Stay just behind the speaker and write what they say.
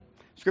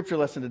Scripture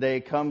lesson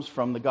today comes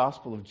from the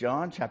Gospel of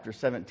John, chapter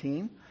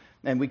 17.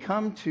 And we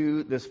come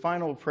to this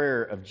final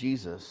prayer of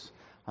Jesus.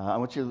 I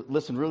want you to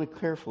listen really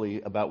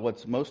carefully about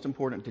what's most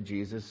important to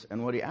Jesus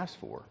and what he asked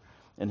for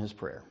in his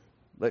prayer.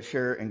 Let's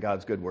share in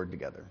God's good word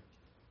together.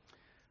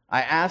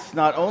 I ask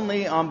not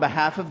only on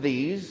behalf of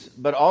these,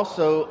 but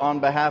also on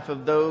behalf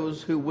of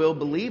those who will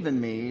believe in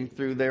me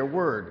through their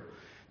word,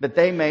 that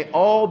they may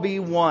all be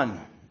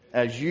one,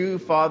 as you,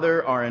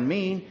 Father, are in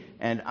me,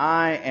 and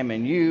I am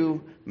in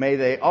you. May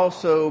they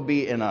also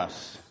be in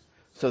us,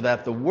 so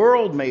that the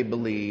world may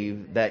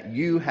believe that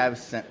you have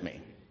sent me.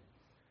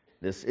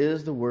 This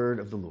is the word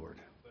of the Lord.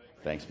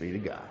 Thanks be to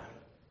God.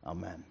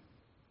 Amen.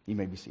 You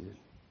may be seated.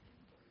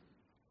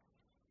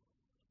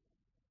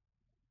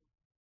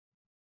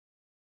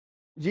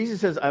 Jesus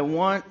says, I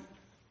want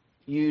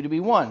you to be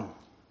one.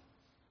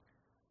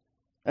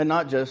 And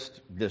not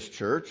just this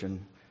church,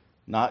 and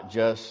not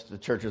just the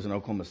churches in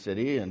Oklahoma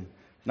City, and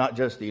not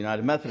just the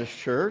United Methodist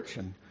Church,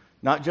 and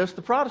not just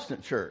the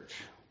Protestant church.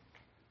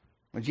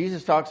 When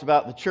Jesus talks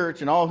about the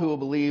church and all who will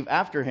believe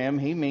after him,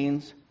 he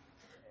means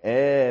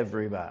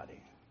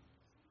everybody.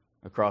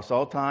 Across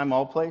all time,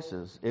 all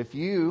places. If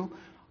you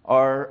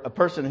are a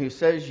person who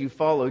says you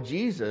follow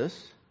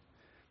Jesus,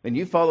 then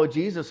you follow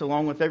Jesus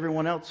along with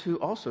everyone else who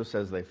also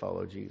says they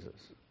follow Jesus.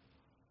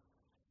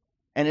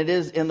 And it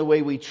is in the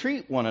way we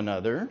treat one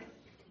another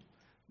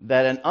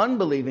that an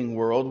unbelieving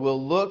world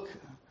will look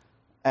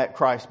at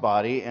Christ's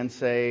body and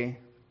say,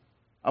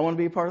 I want to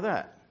be a part of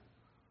that.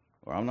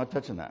 Or I'm not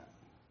touching that.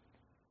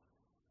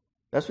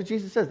 That's what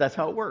Jesus says. That's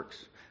how it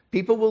works.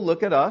 People will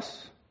look at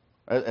us,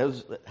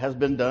 as has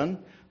been done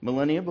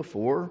millennia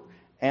before,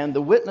 and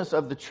the witness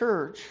of the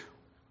church,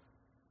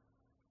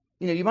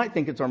 you might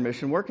think it's our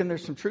mission work, and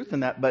there's some truth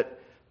in that,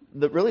 but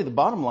really the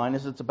bottom line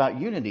is it's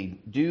about unity.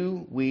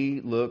 Do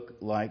we look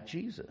like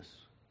Jesus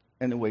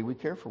in the way we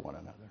care for one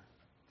another?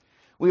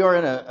 We are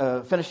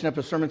in finishing up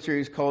a sermon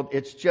series called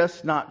It's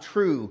Just Not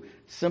True,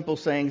 Simple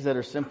Sayings That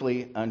Are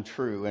Simply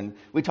Untrue. And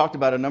we talked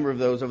about a number of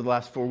those over the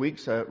last 4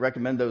 weeks. I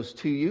recommend those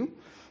to you.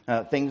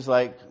 Things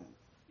like,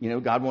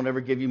 God won't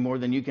ever give you more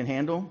than you can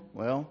handle.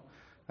 Well,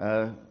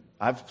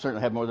 I've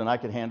certainly had more than I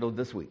could handle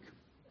this week.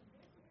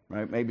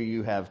 Right? Maybe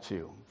you have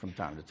too, from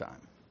time to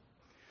time.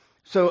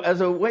 So as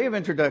a way of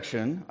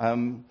introduction,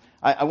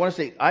 I want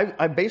to say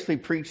I basically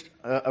preached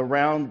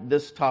around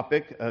this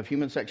topic of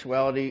human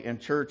sexuality and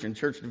church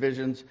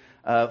divisions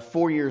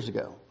 4 years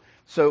ago.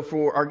 So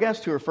for our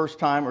guests who are first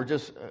time or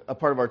just a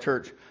part of our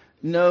church,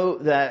 know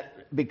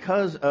that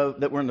because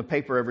of that we're in the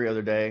paper every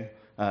other day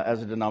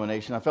as a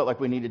denomination, I felt like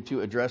we needed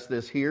to address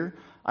this here.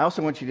 I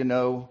also want you to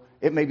know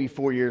it may be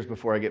 4 years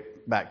before I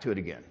get back to it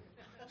again.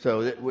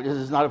 So this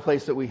is not a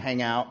place that we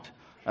hang out.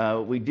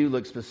 We do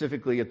look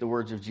specifically at the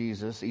words of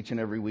Jesus each and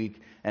every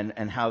week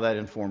and how that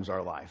informs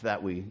our life.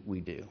 That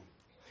we do.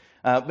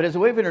 But as a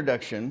way of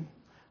introduction,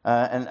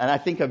 and I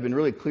think I've been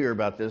really clear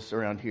about this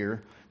around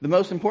here, the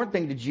most important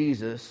thing to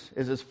Jesus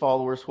is his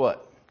followers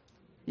what?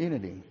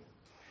 Unity.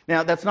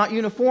 Now, that's not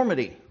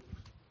uniformity,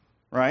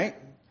 right?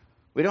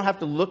 We don't have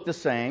to look the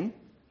same.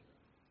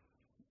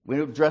 We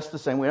don't dress the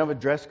same. We don't have a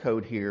dress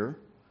code here.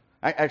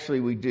 Actually,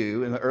 we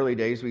do. In the early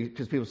days,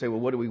 because people say, well,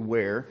 what do we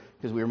wear?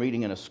 Because we were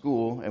meeting in a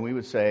school, and we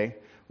would say,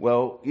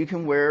 well, you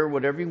can wear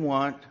whatever you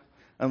want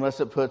unless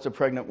it puts a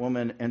pregnant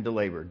woman into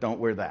labor. Don't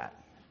wear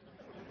that.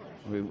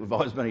 We've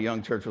always been a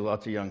young church with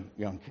lots of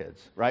young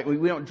kids, right?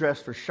 We don't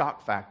dress for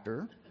shock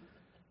factor.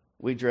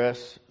 We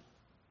dress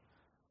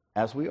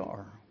as we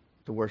are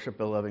to worship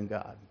a loving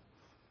God.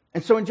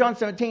 And so in John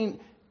 17,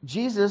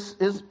 Jesus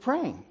is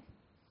praying.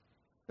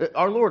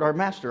 Our Lord, our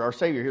Master, our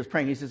Savior, he was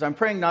praying. He says, I'm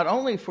praying not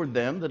only for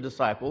them, the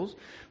disciples,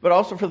 but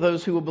also for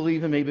those who will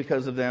believe in me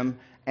because of them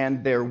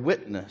and their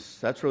witness.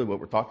 That's really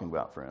what we're talking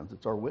about, friends.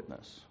 It's our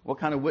witness. What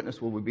kind of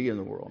witness will we be in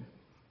the world?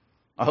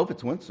 I hope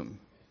it's winsome.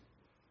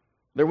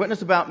 Their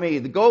witness about me.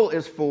 The goal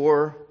is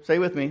for, say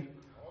with me,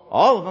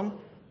 all of them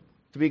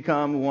to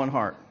become one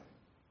heart,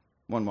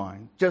 one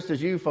mind. Just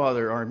as you,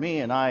 Father, are in me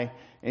and I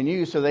in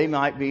you, so they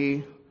might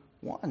be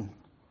one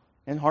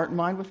in heart and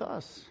mind with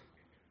us.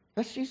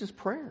 That's Jesus'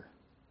 prayer.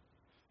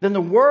 Then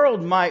the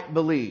world might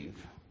believe.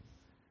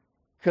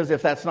 Because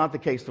if that's not the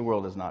case, the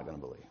world is not going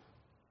to believe.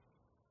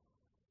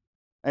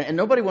 And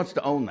nobody wants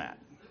to own that.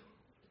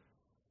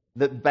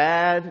 That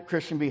bad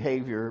Christian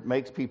behavior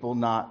makes people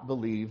not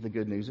believe the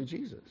good news of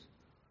Jesus.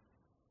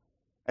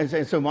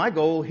 And so my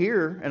goal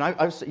here,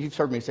 and you've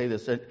heard me say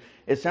this,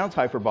 it sounds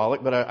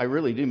hyperbolic, but I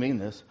really do mean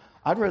this.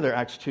 I'd rather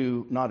Acts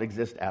 2 not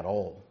exist at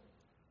all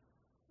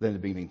than to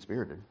be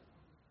mean-spirited.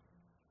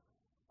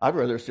 I'd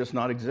rather it's just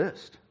not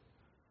exist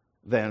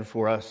than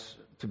for us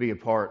to be a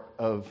part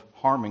of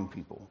harming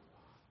people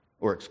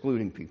or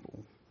excluding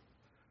people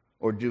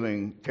or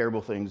doing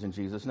terrible things in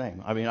Jesus'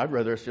 name. I mean, I'd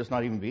rather us just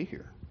not even be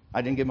here.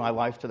 I didn't give my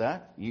life to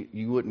that.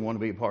 You wouldn't want to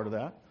be a part of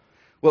that.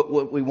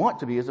 What we want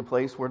to be is a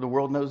place where the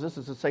world knows this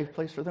is a safe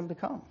place for them to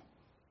come,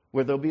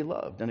 where they'll be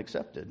loved and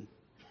accepted,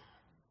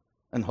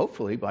 and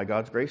hopefully, by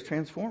God's grace,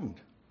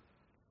 transformed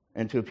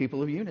into a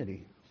people of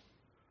unity.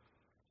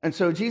 And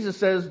so Jesus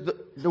says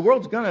the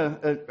world's going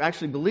to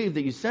actually believe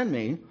that you send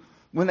me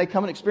when they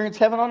come and experience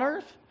heaven on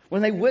earth,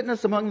 when they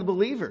witness among the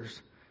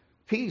believers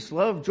peace,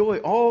 love, joy,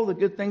 all the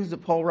good things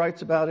that Paul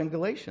writes about in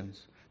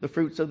Galatians, the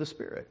fruits of the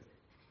Spirit.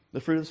 The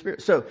fruit of the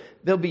Spirit. So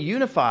they'll be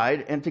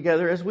unified and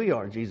together as we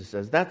are, Jesus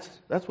says. That's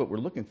what we're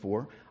looking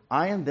for.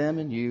 I and them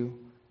and you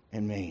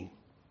and me.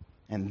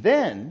 And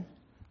then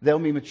they'll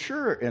be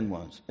mature in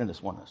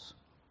this oneness.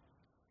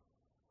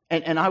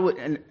 And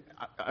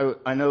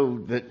I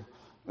know that,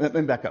 let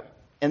me back up.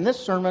 In this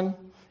sermon,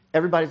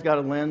 everybody's got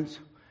a lens.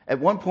 At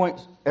one point,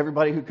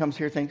 everybody who comes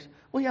here thinks,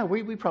 well, yeah,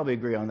 we probably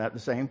agree on that the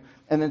same.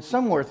 And then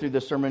somewhere through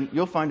this sermon,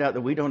 you'll find out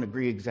that we don't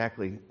agree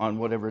exactly on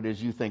whatever it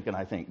is you think and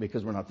I think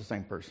because we're not the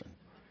same person.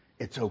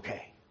 It's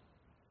okay.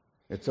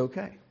 It's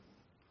okay.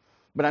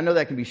 But I know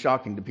that can be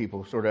shocking to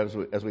people sort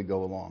of as we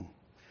go along.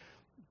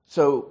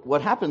 So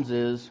what happens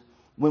is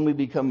when we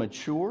become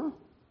mature,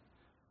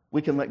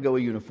 we can let go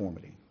of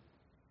uniformity.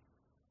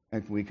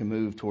 And we can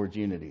move towards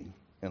unity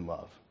and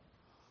love.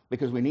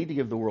 Because we need to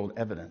give the world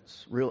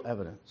evidence, real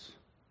evidence,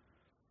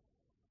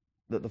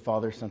 that the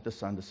Father sent the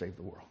Son to save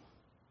the world.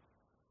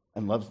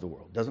 And loves the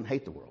world. Doesn't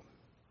hate the world.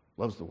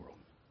 Loves the world.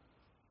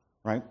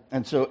 Right?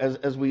 And so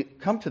as we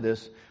come to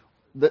this,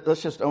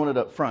 let's just own it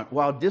up front.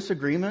 While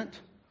disagreement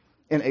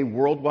in a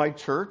worldwide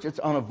church, it's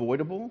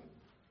unavoidable,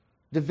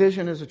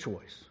 division is a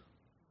choice.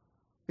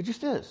 It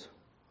just is.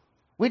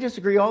 We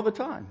disagree all the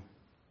time.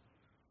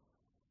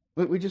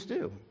 We just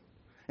do.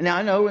 And now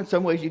I know in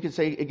some ways you could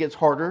say it gets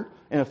harder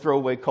in a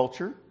throwaway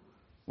culture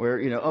where,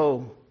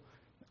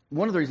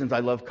 one of the reasons I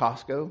love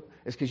Costco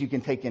is because you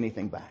can take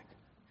anything back.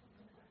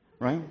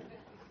 Right?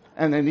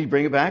 And then you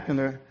bring it back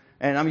and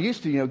I'm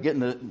used to, getting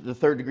the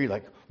third degree,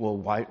 like, well,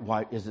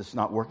 why is this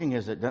not working?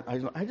 Is it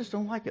done? I just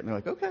don't like it. And they're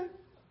like, okay.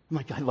 I'm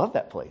like, I love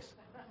that place.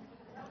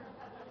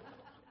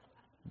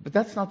 But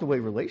that's not the way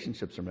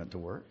relationships are meant to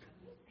work.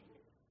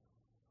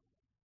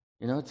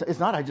 It's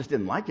not I just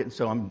didn't like it, and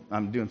so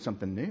I'm doing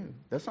something new.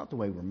 That's not the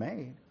way we're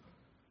made.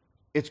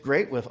 It's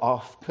great with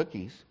off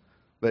cookies,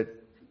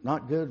 but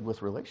not good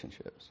with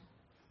relationships.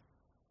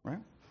 Right?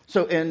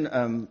 So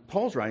in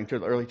Paul's writing to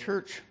the early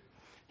church,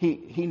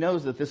 he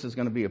knows that this is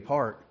going to be a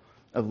part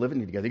of living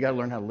together. You got to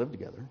learn how to live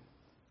together.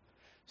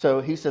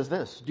 So he says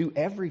this, do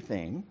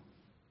everything,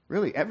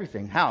 really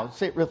everything. How?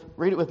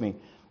 Read it with me.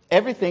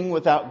 Everything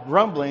without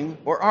grumbling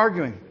or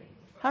arguing.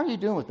 How are you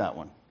doing with that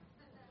one?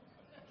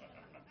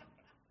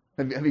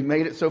 Have you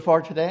made it so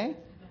far today?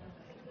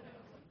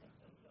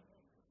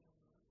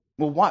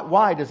 Well,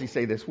 why does he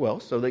say this? Well,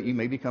 so that you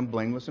may become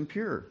blameless and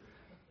pure.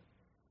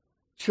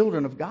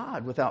 Children of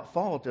God without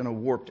fault in a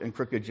warped and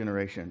crooked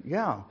generation.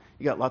 Yeah,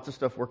 you got lots of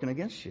stuff working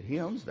against you. He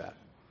owns that.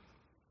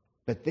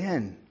 But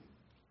then,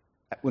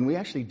 when we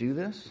actually do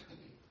this,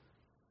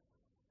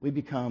 we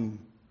become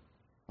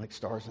like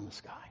stars in the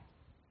sky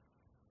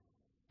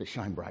that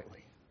shine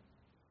brightly.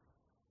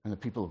 And the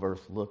people of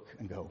earth look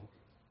and go,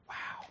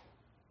 wow,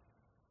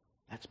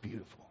 that's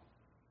beautiful.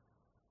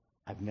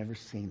 I've never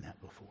seen that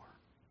before.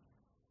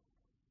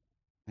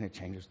 And it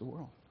changes the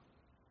world.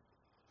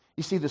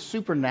 You see, the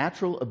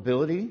supernatural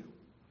ability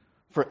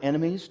for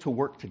enemies to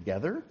work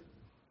together,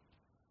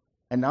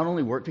 and not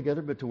only work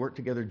together, but to work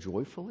together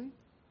joyfully,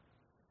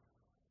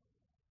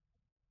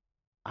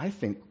 I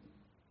think,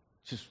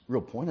 just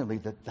real pointedly,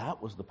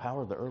 that was the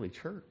power of the early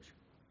church.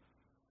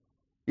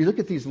 You look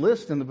at these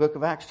lists in the book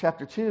of Acts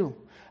chapter 2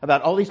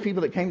 about all these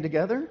people that came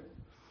together.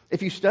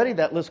 If you study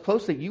that list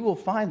closely, you will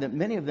find that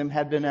many of them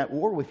had been at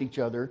war with each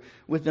other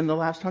within the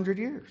last 100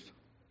 years.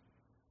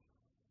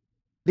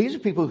 These are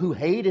people who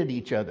hated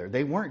each other.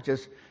 They weren't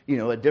just,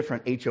 a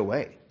different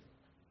HOA.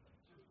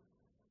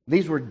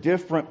 These were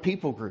different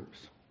people groups.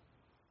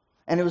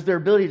 And it was their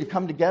ability to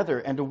come together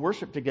and to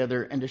worship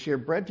together and to share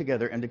bread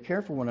together and to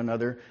care for one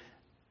another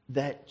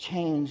that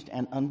changed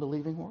an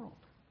unbelieving world.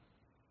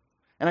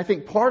 And I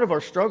think part of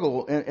our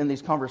struggle in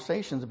these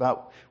conversations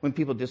about when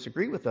people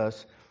disagree with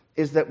us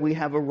is that we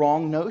have a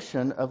wrong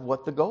notion of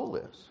what the goal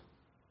is.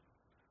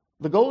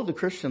 The goal of the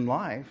Christian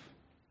life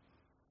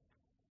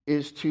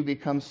is to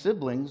become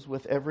siblings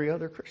with every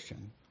other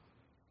Christian,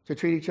 to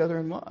treat each other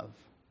in love,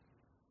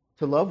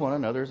 to love one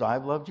another as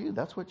I've loved you.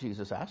 That's what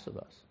Jesus asked of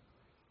us.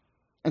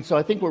 And so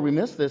I think where we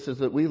miss this is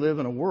that we live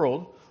in a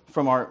world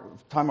from our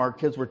time our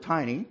kids were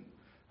tiny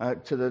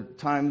to the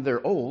time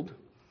they're old,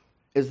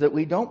 is that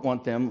we don't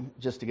want them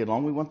just to get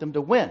along. We want them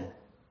to win.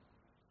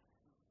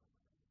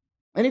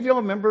 Any of y'all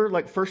remember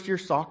like first year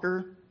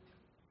soccer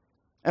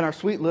and our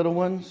sweet little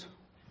ones?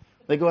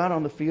 They go out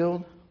on the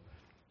field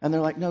and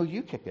they're like, no,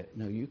 you kick it.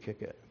 No, you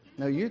kick it.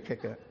 No, you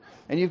kick it.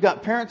 And you've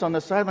got parents on the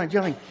sideline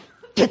yelling,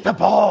 get the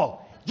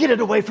ball. Get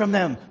it away from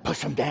them.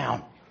 Push them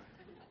down.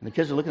 And the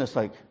kids are looking at us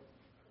like,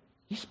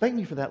 you spanked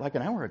me for that like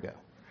an hour ago.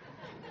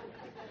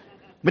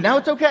 But now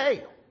it's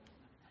okay.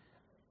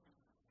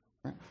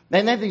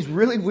 And they have these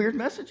really weird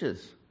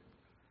messages.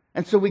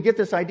 And so we get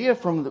this idea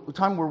from the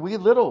time where we're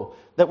little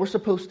that we're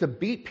supposed to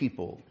beat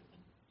people,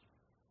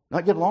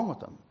 not get along with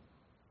them.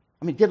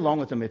 I mean, get along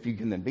with them if you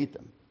can then beat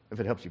them, if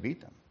it helps you beat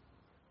them.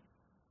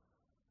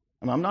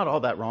 I mean, I'm not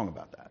all that wrong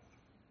about that.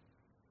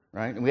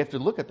 right? And we have to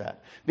look at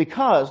that.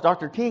 Because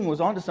Dr. King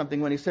was onto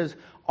something when he says,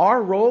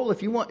 our role,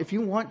 if you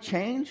want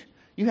change,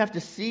 you have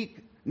to seek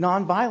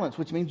nonviolence,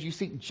 which means you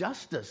seek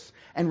justice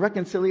and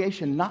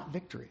reconciliation, not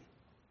victory.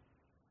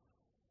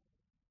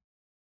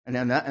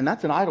 And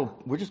that's an idol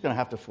we're just going to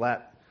have to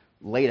flat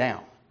lay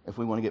down if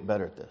we want to get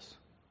better at this.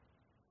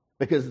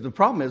 Because the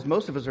problem is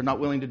most of us are not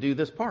willing to do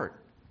this part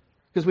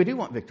because we do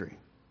want victory.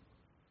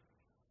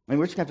 And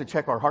we're just going to have to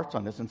check our hearts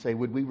on this and say,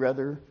 would we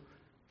rather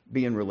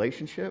be in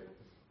relationship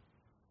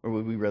or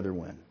would we rather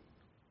win?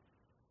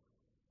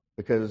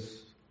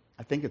 Because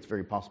I think it's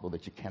very possible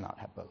that you cannot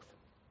have both.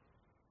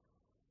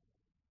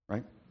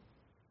 Right?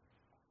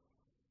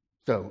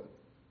 So,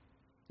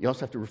 you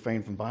also have to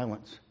refrain from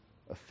violence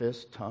of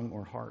fist, tongue,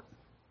 or heart.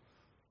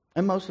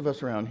 And most of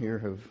us around here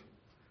have,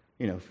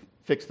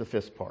 fixed the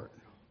fist part.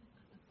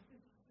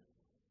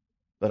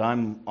 But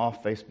I'm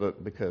off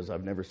Facebook because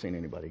I've never seen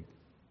anybody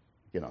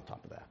get on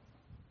top of that.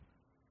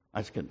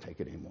 I just couldn't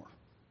take it anymore.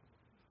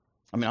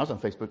 I mean, I was on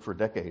Facebook for a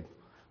decade,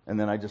 and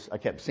then I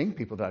kept seeing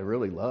people that I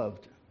really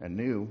loved and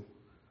knew,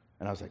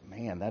 and I was like,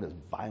 man, that is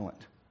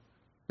violent.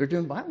 They're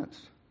doing violence.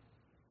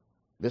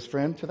 This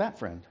friend to that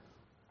friend.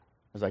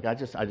 I was like, I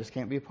just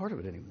can't be a part of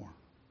it anymore.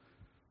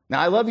 Now,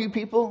 I love you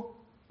people,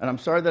 and I'm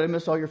sorry that I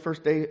missed all your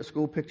first day of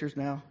school pictures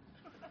now.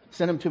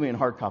 Send them to me in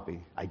hard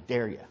copy. I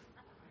dare you.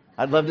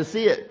 I'd love to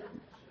see it.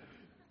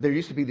 There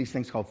used to be these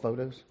things called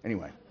photos.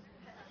 Anyway.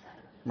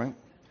 Right?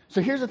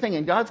 So here's the thing.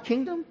 In God's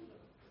kingdom,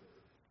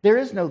 there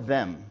is no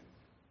them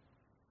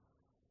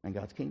in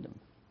God's kingdom.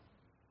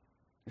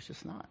 There's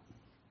just not.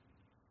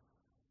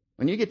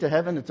 When you get to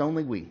heaven, it's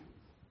only we.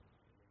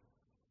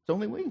 It's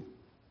only we.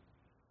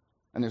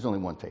 And there's only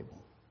one table.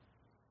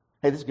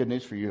 Hey, this is good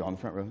news for you on the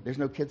front row. There's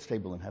no kids'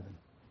 table in heaven.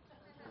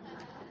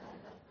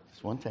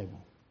 It's one table.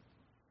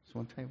 It's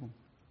one table.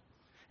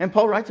 And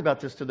Paul writes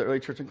about this to the early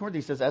church in Corinth.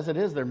 He says, as it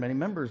is, there are many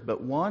members,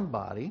 but one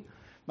body.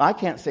 I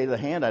can't say to the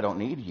hand, I don't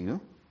need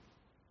you.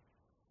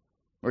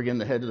 Or again,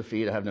 the head to the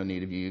feet, I have no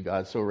need of you.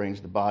 God so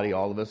arranged the body,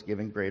 all of us,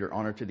 giving greater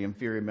honor to the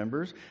inferior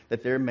members,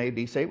 that there may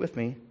be, say it with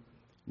me,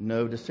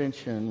 no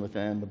dissension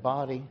within the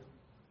body.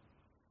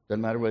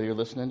 Doesn't matter whether you're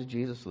listening to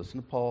Jesus,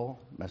 listen to Paul.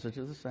 The message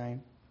is the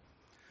same.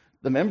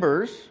 The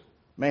members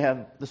may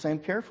have the same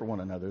care for one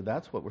another.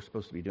 That's what we're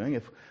supposed to be doing.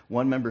 If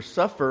one member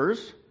suffers,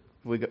 have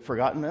we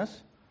forgotten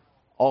this?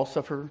 All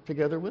suffer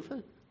together with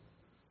it.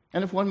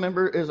 And if one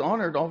member is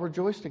honored, all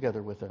rejoice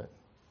together with it.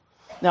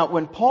 Now,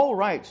 when Paul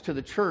writes to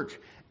the church,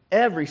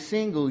 every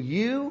single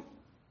you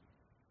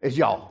is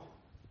y'all.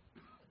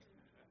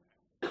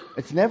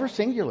 It's never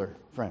singular,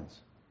 friends.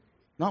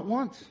 Not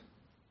once.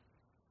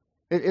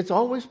 It's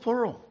always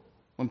plural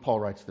when Paul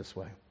writes this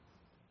way.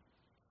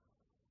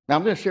 Now,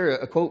 I'm going to share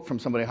a quote from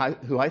somebody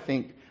who I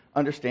think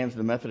understands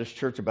the Methodist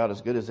Church about as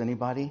good as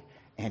anybody,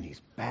 and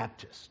he's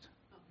Baptist.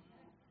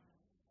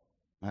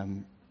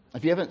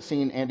 If you haven't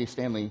seen Andy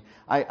Stanley,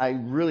 I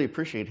really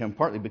appreciate him,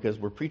 partly because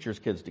we're preachers'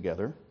 kids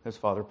together. His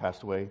father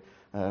passed away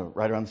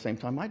right around the same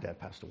time my dad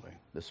passed away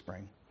this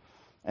spring.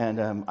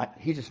 And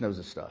he just knows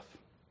his stuff.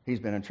 He's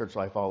been in church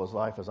life all his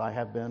life, as I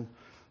have been.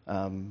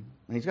 And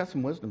he's got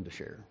some wisdom to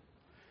share.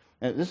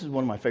 And this is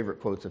one of my favorite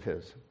quotes of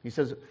his. He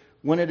says,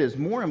 when it is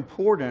more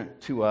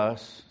important to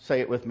us, say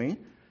it with me,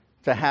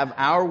 to have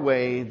our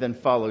way than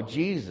follow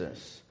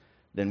Jesus,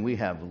 then we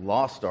have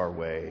lost our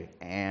way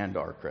and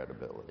our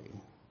credibility.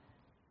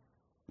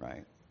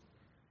 Right?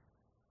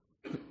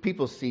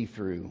 People see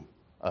through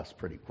us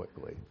pretty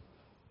quickly.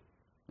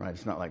 Right?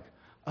 It's not like,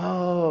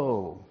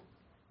 oh.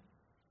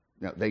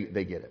 No,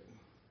 they get it.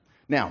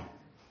 Now,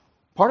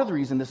 part of the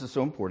reason this is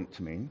so important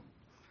to me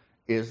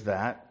is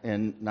that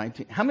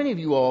how many of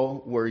you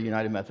all were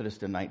United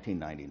Methodist in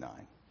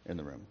 1999 in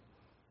the room?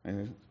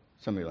 And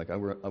some of you are like,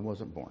 I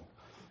wasn't born.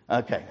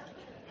 Okay.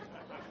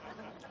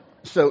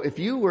 So if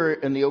you were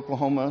in the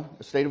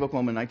state of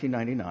Oklahoma in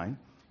 1999,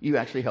 you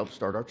actually helped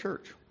start our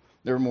church.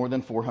 There were more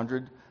than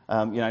 400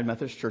 United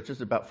Methodist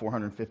churches, about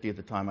 450 at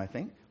the time, I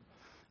think.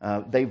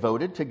 They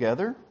voted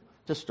together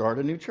to start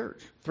a new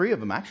church. 3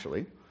 of them,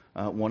 actually.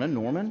 One in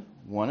Norman,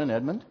 one in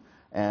Edmond,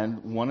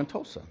 and one in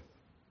Tulsa.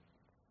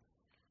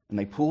 And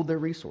they pooled their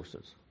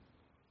resources.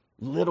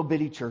 Little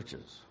bitty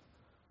churches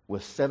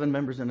with 7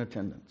 members in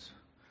attendance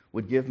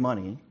would give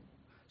money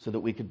so that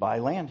we could buy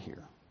land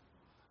here,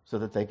 so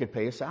that they could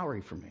pay a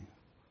salary for me,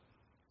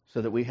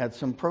 so that we had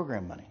some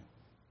program money.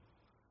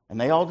 And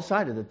they all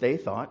decided that they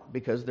thought,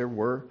 because there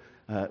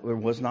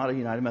was not a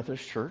United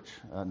Methodist church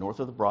north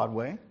of the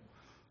Broadway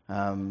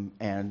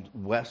and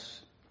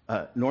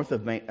north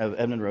of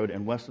Edmond Road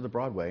and west of the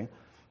Broadway,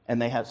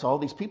 and they saw all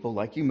these people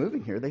like you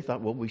moving here. They thought,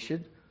 well,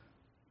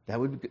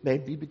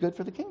 they'd be good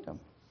for the kingdom.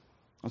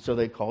 And so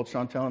they called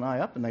Chantel and I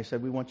up, and they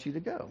said, we want you to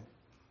go.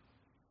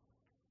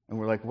 And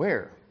we're like,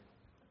 where?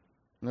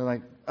 And they're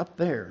like, up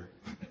there.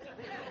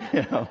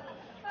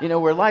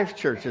 Where Life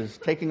Church is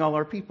taking all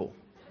our people.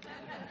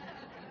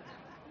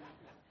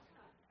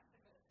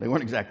 They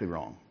weren't exactly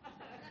wrong.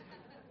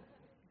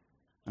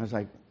 I was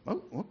like,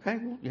 oh, okay,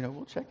 well,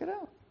 we'll check it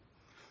out.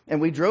 And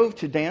we drove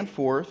to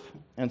Danforth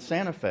and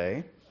Santa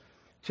Fe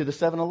to the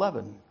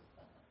 7-Eleven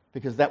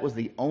because that was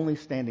the only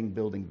standing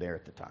building there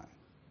at the time.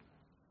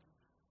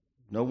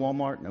 No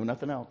Walmart, no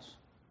nothing else,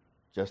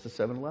 just a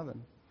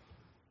 7-Eleven.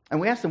 And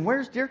we asked them,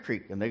 where's Deer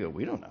Creek? And they go,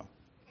 we don't know.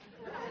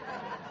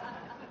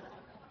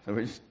 So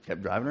we just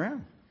kept driving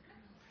around.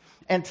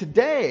 And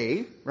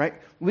today, right,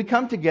 we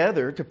come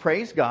together to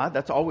praise God.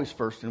 That's always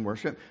first in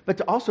worship. But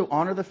to also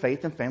honor the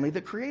faith and family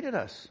that created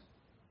us.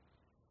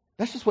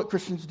 That's just what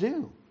Christians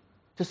do.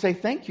 To say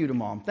thank you to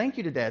mom, thank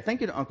you to dad,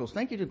 thank you to uncles,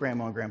 thank you to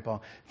grandma and grandpa.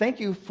 Thank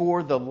you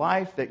for the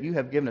life that you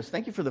have given us.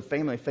 Thank you for the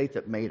family of faith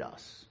that made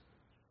us.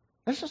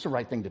 That's just the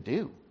right thing to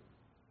do.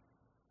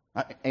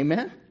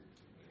 Amen?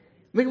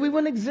 I mean, we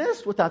wouldn't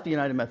exist without the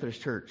United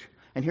Methodist Church.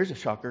 And here's a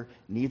shocker,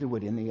 neither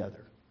would any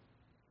other.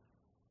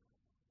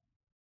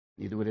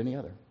 Neither would any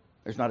other.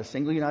 There's not a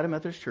single United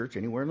Methodist Church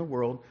anywhere in the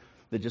world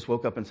that just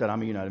woke up and said,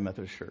 I'm a United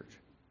Methodist Church.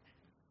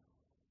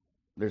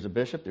 There's a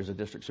bishop, there's a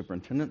district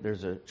superintendent,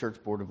 there's a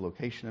church board of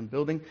location and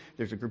building,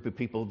 there's a group of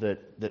people that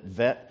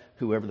vet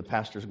whoever the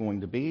pastor is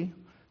going to be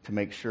to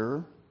make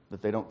sure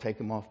that they don't take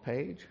them off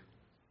page.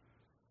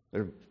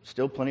 There are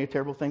still plenty of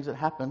terrible things that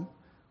happen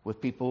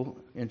with people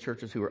in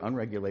churches who are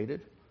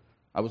unregulated.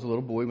 I was a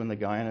little boy when the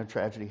Guyana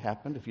tragedy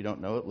happened. If you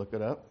don't know it, look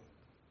it up.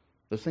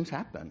 Those things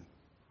happen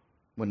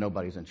when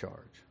nobody's in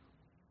charge.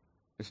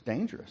 It's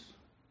dangerous.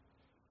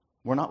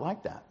 We're not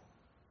like that.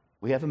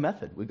 We have a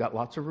method. We've got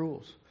lots of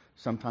rules.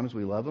 Sometimes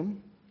we love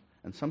them,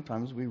 and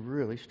sometimes we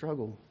really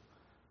struggle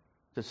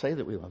to say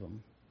that we love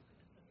them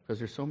because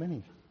there's so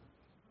many.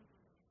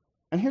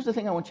 And here's the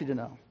thing I want you to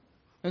know,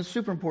 and it's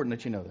super important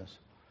that you know this,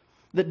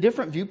 that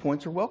different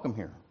viewpoints are welcome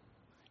here.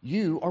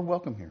 You are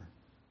welcome here.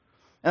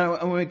 And I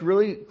want to make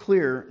really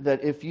clear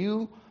that if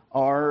you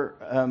are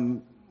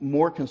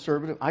more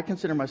conservative, I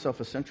consider myself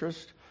a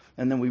centrist,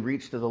 and then we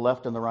reach to the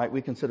left and the right.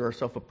 We consider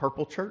ourselves a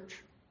purple church,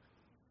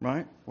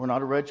 right? We're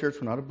not a red church.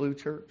 We're not a blue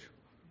church.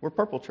 We're a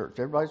purple church.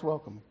 Everybody's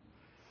welcome.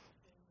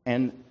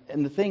 And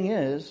the thing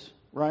is,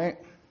 right,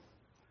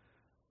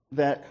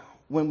 that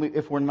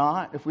if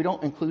we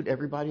don't include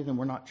everybody, then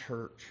we're not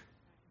church.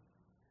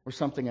 We're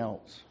something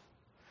else.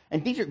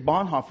 And Dietrich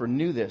Bonhoeffer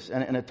knew this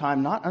in a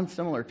time not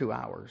unsimilar to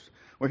ours,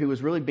 where he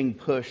was really being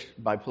pushed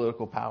by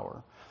political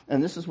power.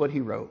 And this is what he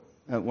wrote,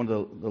 one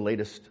of the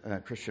latest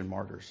Christian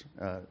martyrs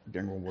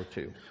during World War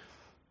II.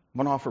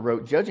 Bonhoeffer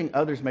wrote, "Judging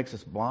others makes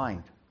us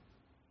blind,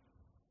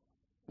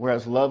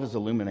 whereas love is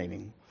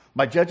illuminating.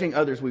 By judging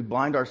others, we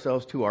blind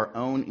ourselves to our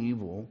own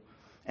evil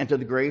and to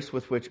the grace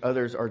with which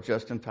others are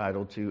just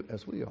entitled to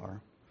as we are."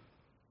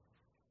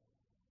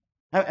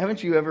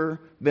 Haven't you ever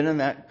been in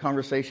that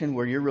conversation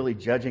where you're really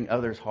judging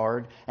others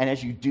hard, and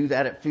as you do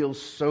that, it feels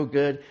so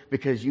good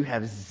because you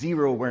have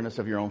zero awareness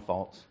of your own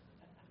faults?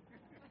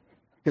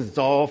 Because it's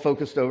all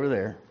focused over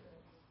there.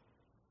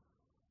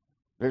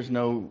 There's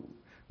no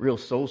real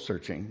soul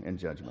searching in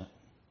judgment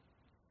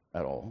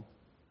at all.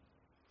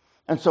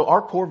 And so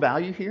our core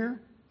value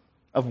here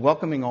of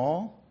welcoming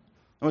all,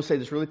 I'm going to say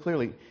this really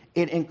clearly,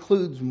 it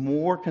includes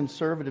more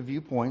conservative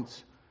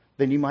viewpoints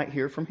than you might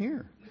hear from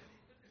here.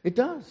 It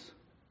does.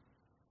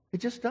 It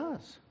just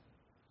does.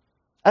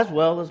 As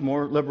well as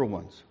more liberal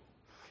ones.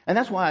 And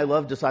that's why I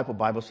love Disciple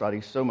Bible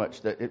Study so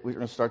much that we're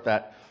going to start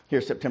that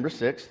here September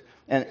 6th.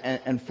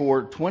 And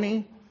for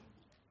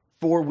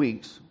 24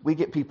 weeks, we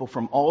get people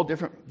from all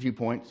different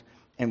viewpoints,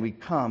 and we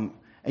come.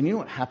 And you know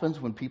what happens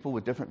when people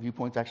with different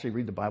viewpoints actually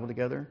read the Bible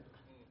together?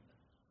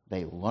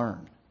 They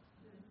learn.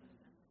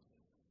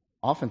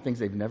 Often things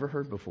they've never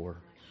heard before.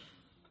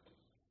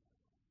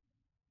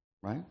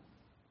 Right?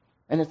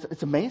 And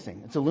it's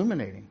amazing. It's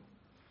illuminating.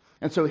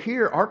 And so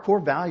here, our core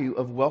value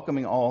of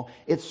welcoming all,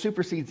 it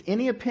supersedes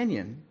any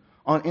opinion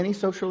on any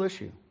social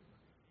issue.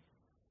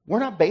 We're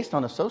not based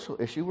on a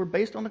social issue. We're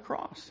based on the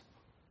cross.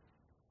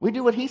 We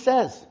do what he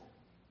says.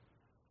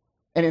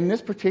 And in this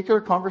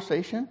particular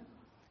conversation,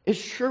 it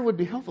sure would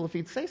be helpful if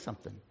he'd say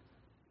something.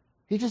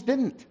 He just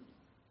didn't.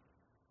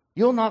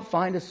 You'll not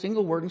find a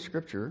single word in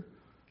Scripture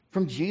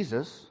from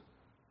Jesus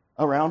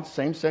around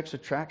same-sex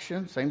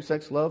attraction,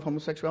 same-sex love,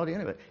 homosexuality,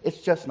 any of it.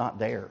 It's just not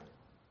there.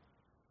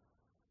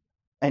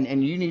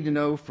 And you need to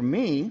know from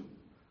me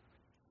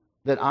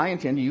that I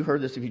intend, you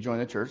heard this if you join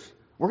the church,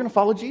 we're going to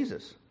follow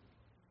Jesus.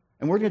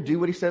 And we're going to do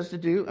what he says to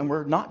do, and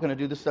we're not going to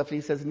do the stuff that he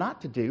says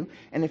not to do.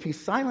 And if he's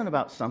silent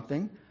about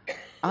something,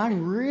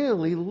 I'm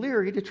really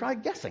leery to try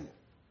guessing.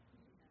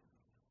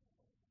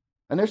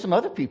 And there's some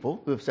other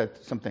people who have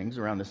said some things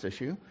around this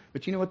issue,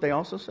 but you know what they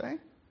also say?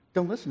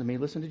 Don't listen to me,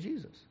 listen to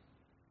Jesus.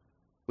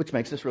 Which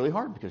makes this really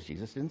hard because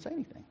Jesus didn't say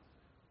anything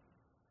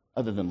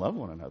other than love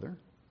one another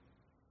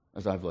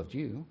as I've loved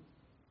you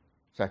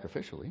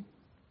sacrificially.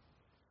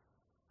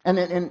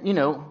 And you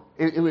know,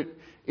 it would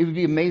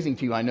be amazing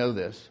to you, I know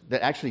this,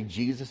 that actually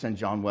Jesus and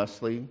John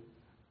Wesley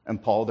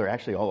and Paul, they're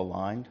actually all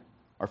aligned.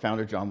 Our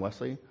founder, John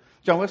Wesley.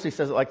 John Wesley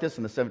says it like this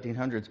in the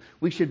 1700s.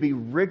 We should be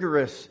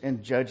rigorous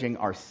in judging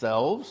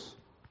ourselves,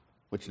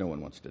 which no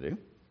one wants to do,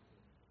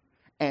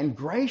 and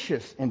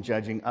gracious in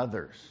judging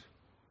others.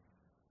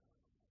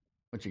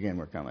 Which again,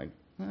 we're kind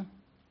of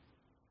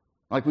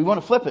like we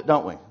want to flip it,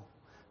 don't we?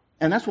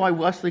 And that's why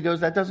Wesley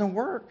goes, that doesn't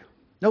work.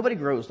 Nobody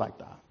grows like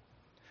that.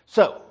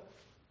 So,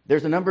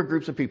 There's a number of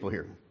groups of people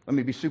here. Let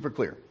me be super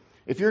clear.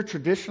 If you're a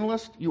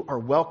traditionalist, you are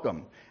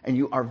welcome and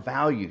you are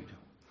valued.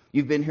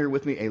 You've been here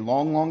with me a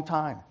long, long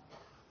time.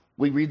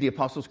 We read the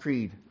Apostles'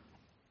 Creed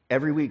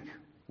every week.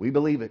 We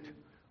believe it.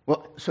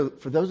 Well, so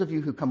for those of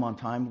you who come on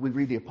time, we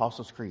read the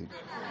Apostles' Creed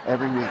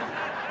every week.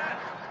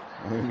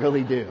 We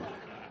really do.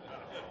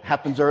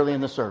 Happens early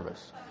in the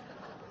service.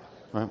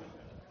 Right?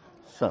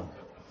 So,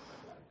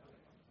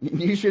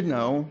 you should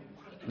know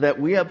that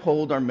we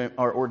uphold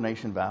our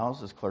ordination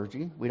vows as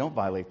clergy. We don't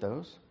violate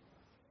those.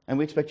 And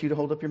we expect you to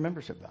hold up your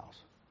membership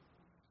vows.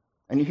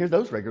 And you hear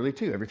those regularly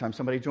too. Every time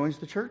somebody joins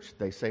the church,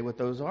 they say what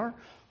those are.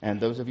 And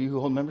those of you who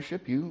hold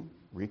membership, you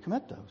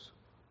recommit those.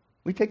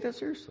 We take that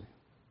seriously.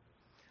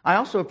 I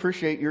also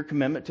appreciate your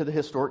commitment to the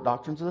historic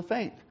doctrines of the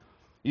faith.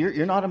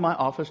 You're not in my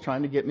office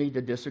trying to get me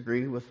to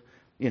disagree with,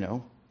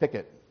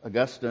 Pickett,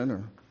 Augustine,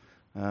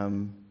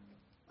 or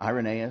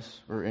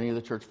Irenaeus, or any of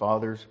the church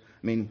fathers.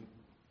 I mean,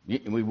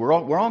 we're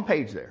on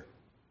page there.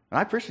 And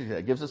I appreciate that.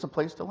 It gives us a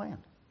place to land.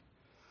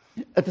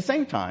 At the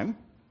same time,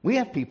 we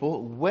have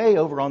people way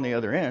over on the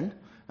other end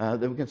that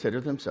would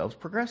consider themselves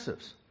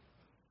progressives.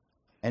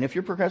 And if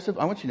you're progressive,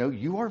 I want you to know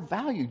you are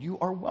valued, you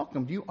are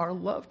welcomed, you are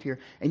loved here,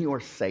 and you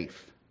are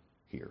safe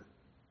here.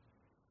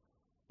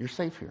 You're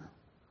safe here.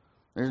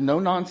 There's no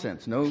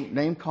nonsense, no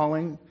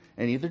name-calling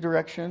in either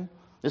direction.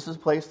 This is a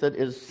place that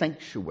is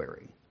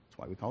sanctuary. That's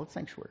why we call it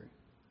sanctuary.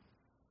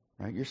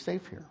 Right? You're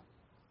safe here.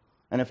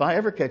 And if I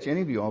ever catch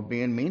any of you all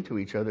being mean to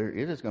each other,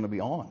 it is going to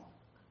be on.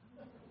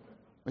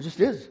 It just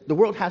is. The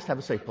world has to have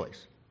a safe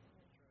place.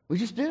 We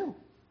just do.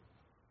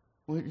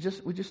 We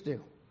just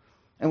do.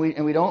 And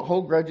we don't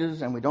hold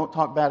grudges, and we don't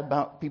talk bad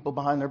about people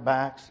behind their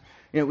backs.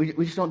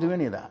 We just don't do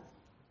any of that.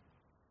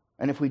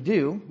 And if we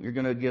do, you're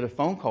going to get a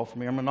phone call from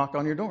me. I'm going to knock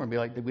on your door and be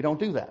like, we don't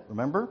do that,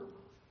 remember?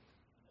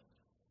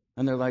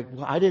 And they're like,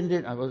 well, I didn't do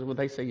it. I was, well,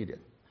 they say you did.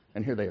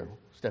 And here they are.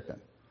 Step in.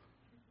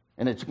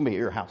 And it's going to be at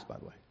your house, by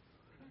the way.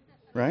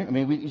 Right? I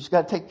mean, you just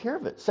got to take care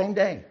of it. Same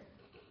day.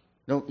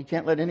 No, you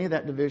can't let any of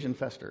that division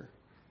fester.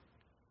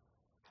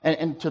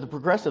 And to the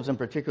progressives in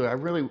particular, I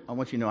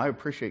want you to know I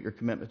appreciate your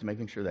commitment to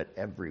making sure that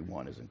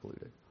everyone is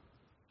included.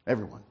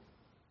 Everyone.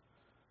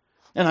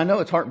 And I know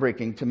it's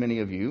heartbreaking to many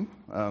of you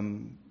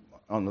on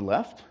the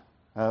left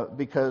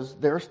because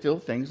there are still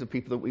things that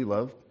people that we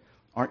love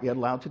aren't yet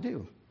allowed to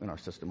do in our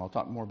system. I'll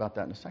talk more about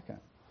that in a second.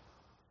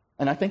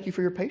 And I thank you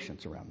for your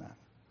patience around that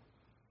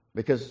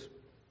because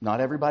not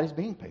everybody's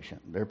being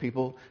patient. There are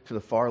people to the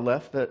far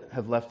left that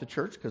have left the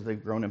church because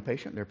they've grown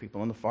impatient. There are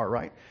people on the far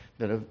right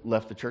that have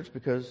left the church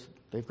because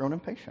they've grown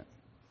impatient.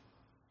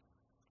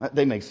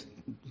 They may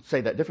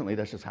say that differently.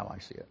 That's just how I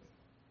see it.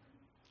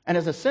 And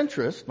as a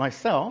centrist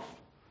myself,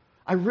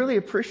 I really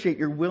appreciate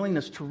your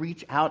willingness to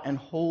reach out and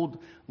hold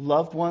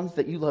loved ones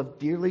that you love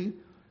dearly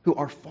who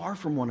are far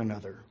from one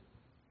another.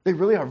 They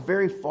really are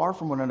very far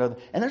from one another.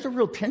 And there's a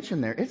real tension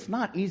there. It's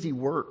not easy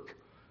work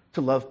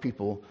to love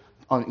people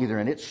on either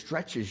end. It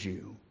stretches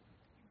you.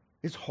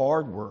 It's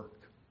hard work,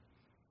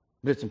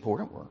 but it's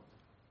important work.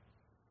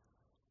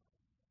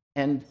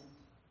 And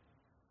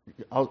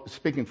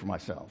speaking for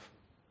myself,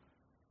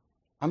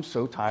 I'm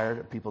so tired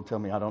of people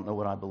telling me I don't know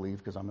what I believe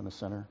because I'm in the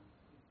center.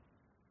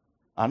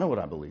 I know what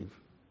I believe.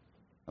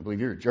 I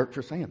believe you're a jerk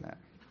for saying that.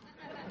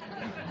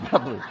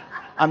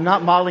 I'm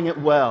not modeling it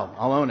well.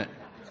 I'll own it.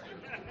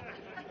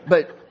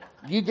 But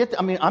you get,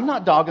 I'm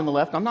not dogging the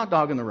left. I'm not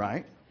dogging the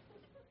right.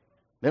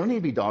 They don't need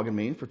to be dogging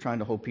me for trying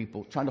to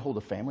hold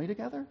a family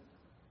together.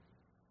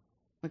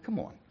 Come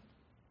on.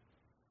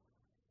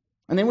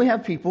 And then we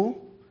have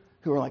people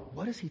who are like,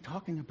 what is he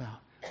talking about?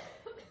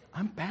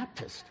 I'm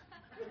Baptist.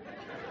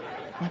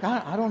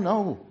 I don't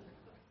know.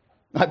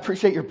 I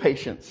appreciate your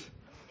patience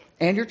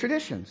and your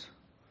traditions.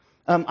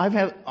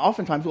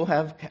 Oftentimes we'll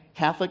have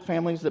Catholic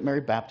families that marry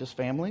Baptist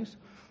families,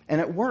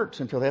 and it works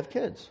until they have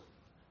kids.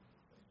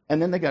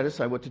 And then they got to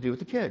decide what to do with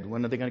the kid.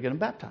 When are they going to get them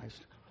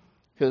baptized?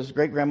 Because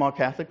great-grandma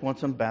Catholic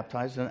wants them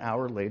baptized an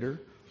hour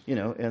later,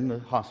 in the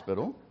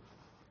hospital.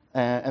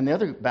 And the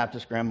other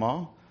Baptist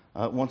grandma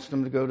wants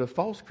them to go to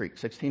Falls Creek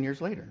 16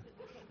 years later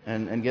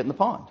and get in the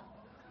pond.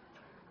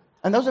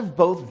 And those are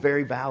both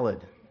very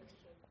valid.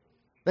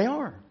 They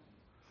are.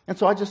 And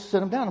so I just sit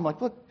them down. I'm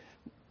like, look,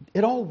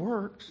 it all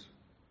works.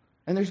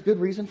 And there's good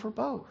reason for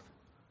both.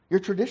 Your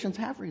traditions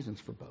have reasons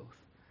for both.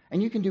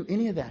 And you can do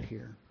any of that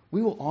here.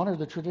 We will honor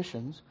the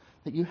traditions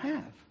that you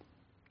have.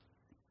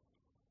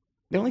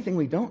 The only thing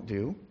we don't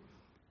do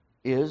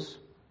is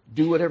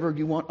do whatever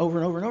you want over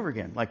and over and over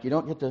again. Like you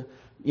don't get to,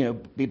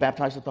 be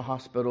baptized at the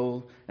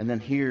hospital and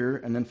then here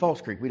and then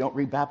Falls Creek. We don't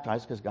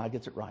rebaptize because God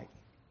gets it right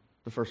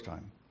the first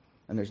time.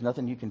 And there's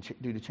nothing you can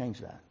do to change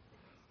that.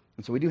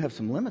 And so we do have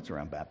some limits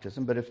around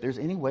baptism, but if there's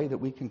any way that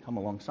we can come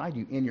alongside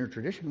you in your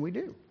tradition, we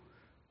do.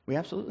 We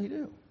absolutely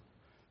do.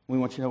 We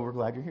want you to know we're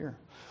glad you're here.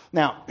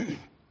 Now,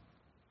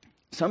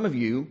 some of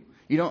you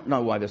don't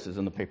know why this is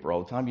in the paper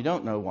all the time. You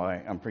don't know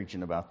why I'm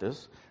preaching about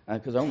this,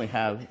 because I only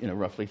have,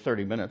 roughly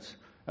 30 minutes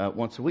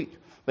once a week.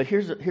 But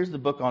here's the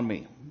book on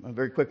me,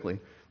 very quickly.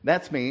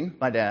 That's me,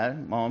 my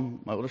dad, mom,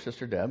 my older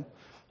sister, Deb.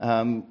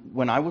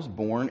 When I was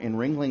born in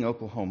Ringling,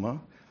 Oklahoma,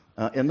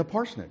 in the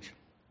parsonage.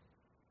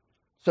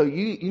 So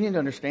you need to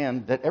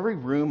understand that every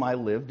room I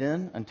lived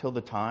in until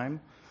the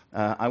time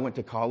I went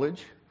to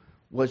college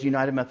was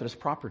United Methodist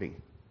property.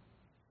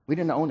 We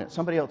didn't own it.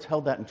 Somebody else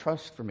held that in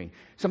trust for me.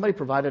 Somebody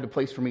provided a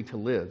place for me to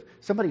live.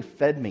 Somebody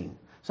fed me.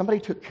 Somebody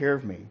took care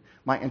of me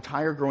my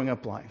entire growing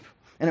up life.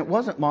 And it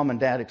wasn't mom and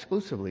dad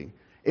exclusively.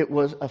 It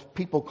was of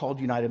people called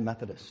United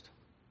Methodist.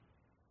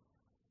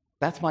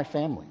 That's my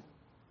family.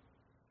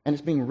 And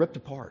it's being ripped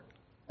apart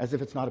as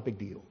if it's not a big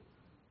deal.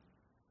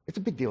 It's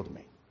a big deal to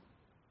me.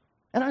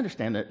 And I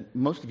understand that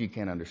most of you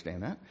can't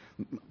understand that.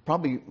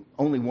 Probably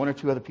only one or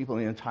two other people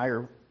in the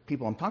entire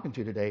people I'm talking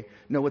to today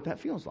know what that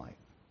feels like.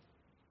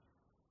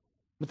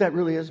 But that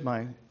really is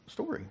my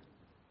story.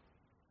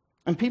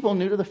 And people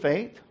new to the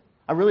faith,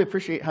 I really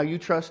appreciate how you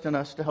trust in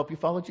us to help you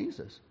follow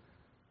Jesus.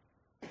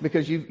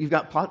 Because you've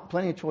got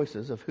plenty of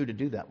choices of who to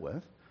do that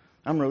with.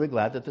 I'm really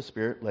glad that the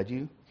Spirit led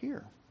you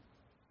here.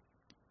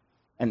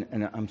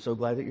 And I'm so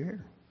glad that you're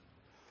here.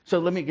 So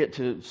let me get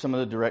to some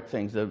of the direct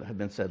things that have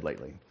been said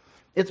lately.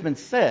 It's been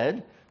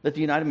said that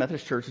the United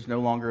Methodist Church is no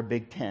longer a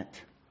big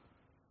tent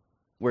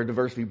where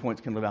diverse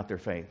viewpoints can live out their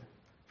faith.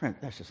 Friend,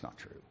 that's just not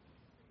true.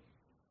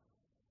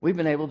 We've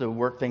been able to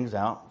work things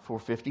out for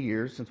 50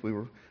 years since we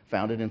were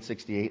founded in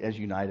 68 as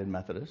United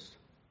Methodist.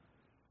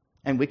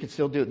 And we could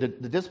still do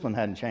it. The discipline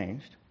hadn't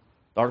changed.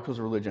 The Articles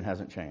of Religion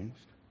hasn't changed.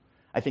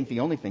 I think the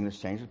only thing that's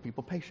changed is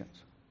people's patience.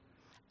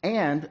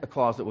 And a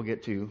clause that we'll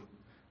get to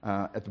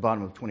at the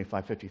bottom of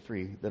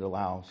 2553 that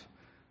allows,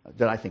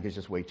 that I think is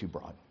just way too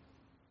broad.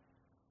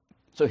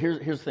 So here's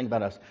the thing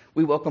about us.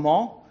 We welcome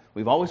all.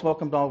 We've always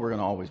welcomed all. We're going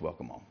to always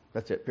welcome all.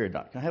 That's it, period.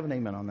 Can I have an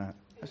amen on that?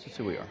 That's just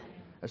who we are.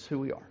 That's who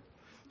we are.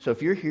 So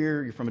if you're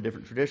here, you're from a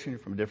different tradition, you're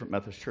from a different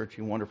Methodist church,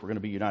 you wonder if we're going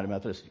to be United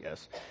Methodist,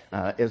 yes.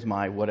 Is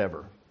my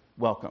whatever.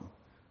 Welcome.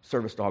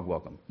 Service dog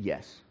welcome.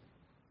 Yes.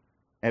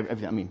 I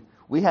mean,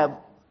 we have,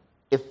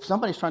 if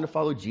somebody's trying to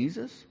follow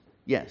Jesus,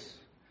 yes.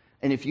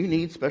 And if you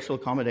need special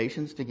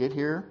accommodations to get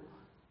here,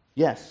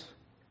 yes.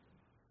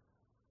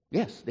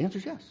 Yes, the answer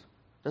is yes.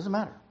 Doesn't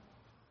matter.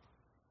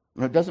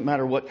 It doesn't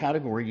matter what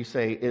category you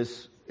say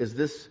is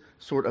this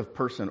sort of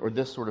person or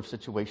this sort of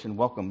situation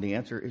welcome. The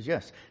answer is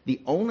yes. The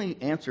only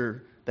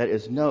answer that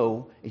is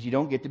no is you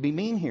don't get to be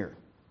mean here.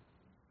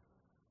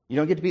 You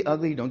don't get to be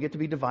ugly. You don't get to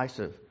be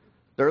divisive.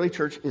 The early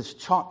church is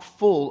chock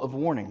full of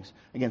warnings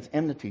against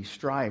enmity,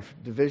 strife,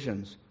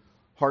 divisions,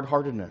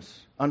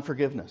 hard-heartedness,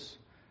 unforgiveness.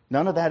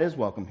 None of that is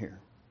welcome here.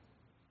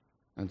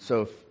 And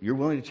so if you're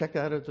willing to check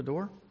that out at the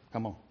door,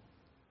 come on.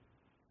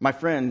 My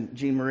friend,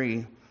 Jean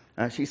Marie,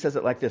 she says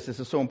it like this. This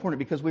is so important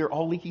because we are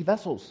all leaky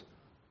vessels.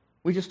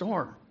 We just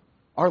are.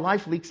 Our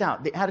life leaks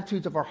out. The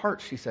attitudes of our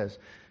hearts, she says.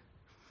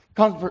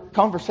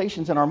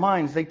 Conversations in our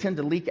minds, they tend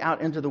to leak out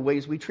into the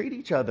ways we treat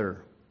each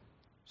other.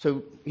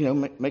 So,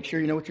 make sure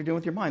you know what you're doing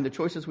with your mind. The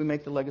choices we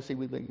make, the legacy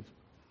we leave.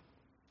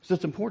 So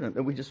it's important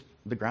that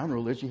the ground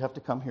rule is you have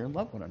to come here and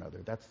love one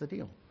another. That's the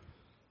deal.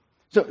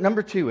 So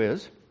number 2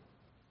 is,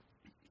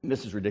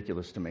 this is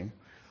ridiculous to me.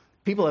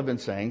 People have been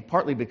saying,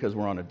 partly because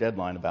we're on a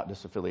deadline about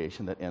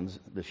disaffiliation that ends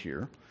this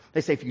year,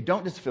 they say if you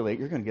don't disaffiliate,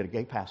 you're going to get a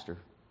gay pastor.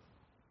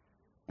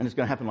 And it's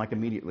going to happen like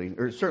immediately,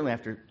 or certainly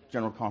after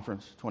General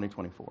Conference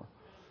 2024.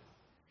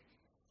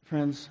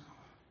 Friends,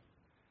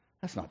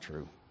 that's not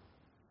true.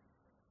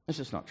 It's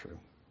just not true.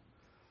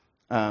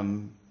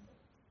 And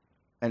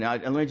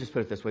let me just put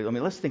it this way.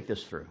 Let's think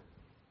this through.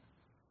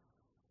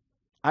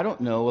 I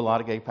don't know a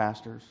lot of gay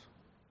pastors,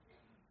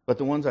 but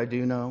the ones I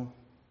do know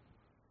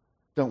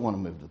don't want to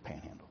move to the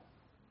Panhandle.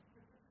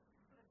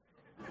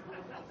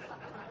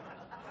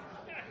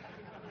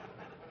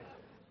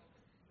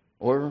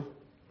 Or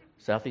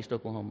Southeast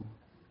Oklahoma.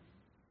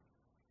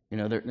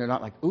 They're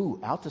not like, ooh,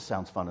 Alta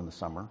sounds fun in the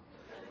summer.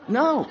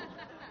 No,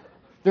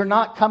 they're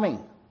not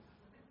coming.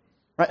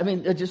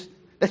 Right?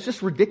 That's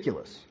just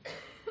ridiculous.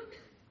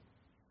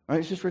 Right?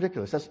 It's just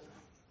ridiculous.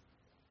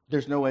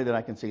 There's no way that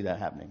I can see that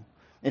happening.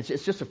 It's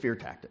just a fear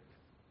tactic.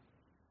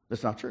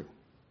 That's not true.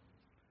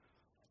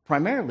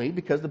 Primarily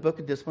because the book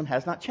of discipline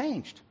has not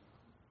changed.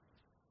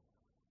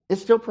 It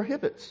still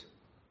prohibits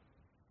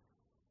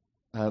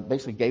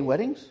basically gay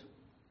weddings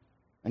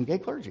and gay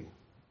clergy.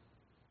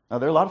 Now,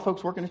 there are a lot of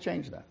folks working to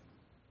change that.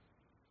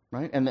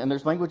 Right? And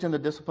there's language in the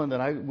discipline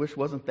that I wish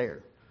wasn't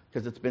there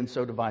because it's been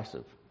so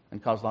divisive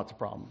and caused lots of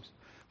problems.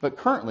 But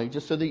currently,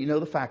 just so that you know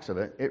the facts of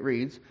it, it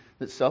reads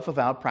that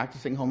self-avowed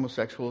practicing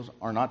homosexuals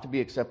are not to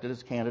be accepted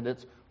as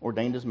candidates,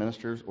 ordained as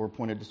ministers, or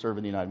appointed to serve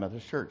in the United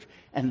Methodist Church.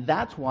 And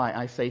that's why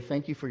I say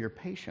thank you for your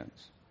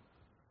patience.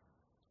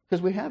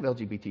 Because we have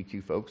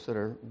LGBTQ folks that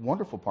are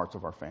wonderful parts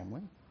of our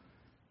family.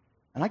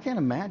 And I can't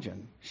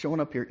imagine showing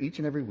up here each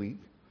and every week,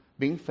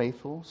 being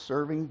faithful,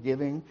 serving,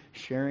 giving,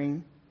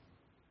 sharing,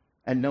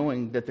 and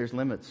knowing that there's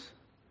limits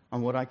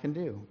on what I can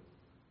do.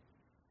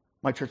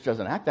 My church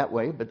doesn't act that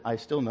way, but I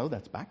still know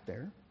that's back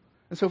there.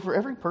 And so for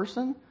every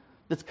person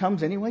that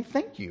comes anyway,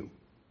 thank you.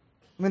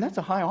 That's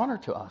a high honor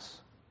to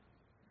us.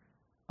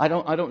 I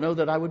don't know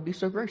that I would be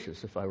so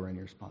gracious if I were in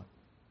your spot.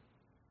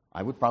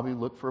 I would probably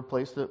look for a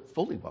place that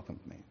fully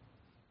welcomed me,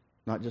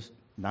 not just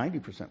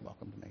 90%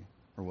 welcomed me,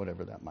 or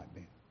whatever that might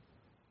be.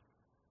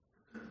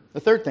 The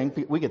third thing,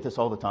 we get this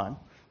all the time.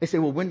 They say,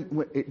 well,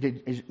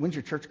 when's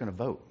your church going to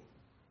vote?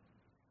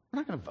 We're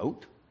not going to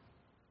vote.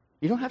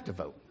 You don't have to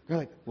vote. They're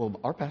like, well,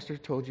 our pastor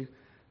told you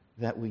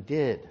that we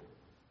did.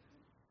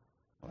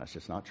 Well, that's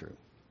just not true.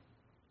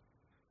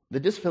 The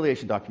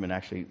disaffiliation document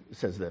actually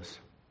says this,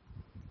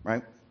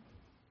 right?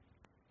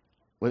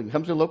 When it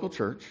comes to a local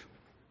church,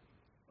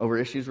 over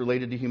issues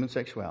related to human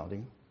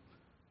sexuality,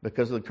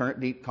 because of the current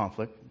deep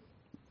conflict,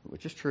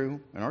 which is true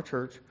in our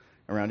church,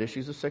 around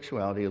issues of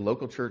sexuality, a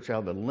local church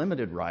shall have a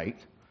limited right,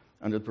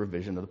 under the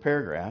provision of the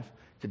paragraph,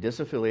 to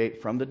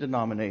disaffiliate from the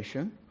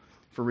denomination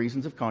for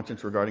reasons of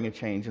conscience regarding a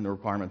change in the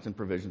requirements and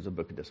provisions of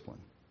Book of Discipline.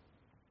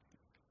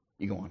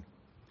 You go on.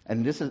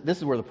 And this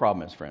is where the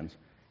problem is, friends,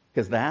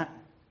 because that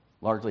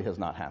largely has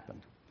not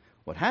happened.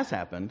 What has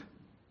happened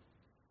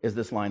is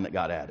this line that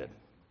got added,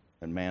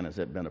 and man, has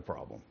it been a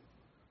problem.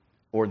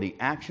 Or the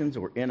actions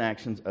or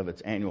inactions of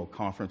its annual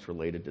conference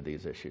related to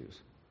these issues.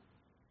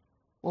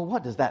 Well,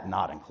 what does that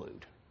not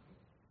include?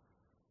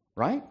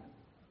 Right?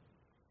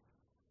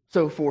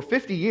 So for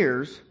 50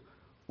 years,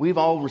 we've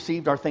all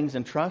received our things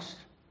in trust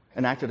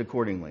and acted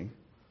accordingly.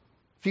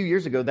 A few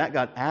years ago, that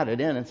got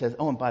added in and says,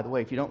 oh, and by the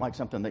way, if you don't like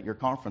something that your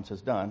conference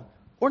has done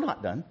or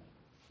not done,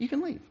 you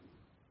can leave.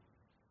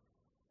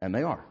 And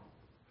they are.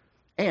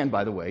 And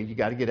by the way, you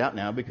got to get out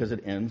now because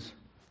it ends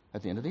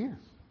at the end of the year.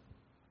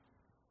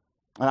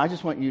 And I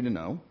just want you to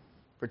know,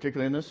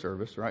 particularly in this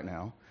service right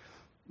now,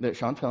 that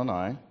Chantel and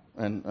I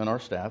and our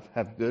staff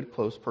have good,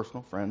 close,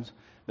 personal friends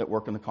that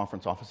work in the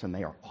conference office, and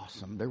they are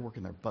awesome. They're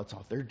working their butts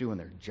off. They're doing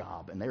their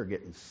job, and they're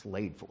getting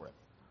slayed for it.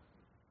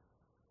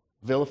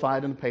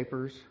 Vilified in the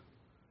papers,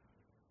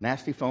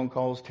 nasty phone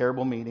calls,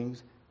 terrible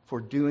meetings for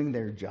doing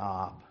their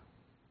job.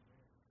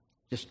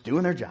 Just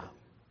doing their job.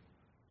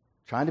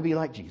 Trying to be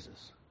like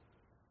Jesus.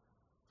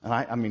 And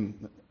I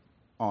mean,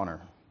 honor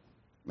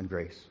and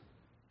grace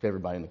to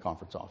everybody in the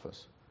conference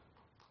office.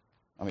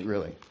 I mean,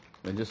 really,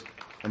 they're just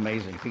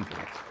amazing people.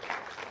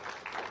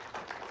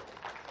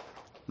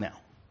 Now,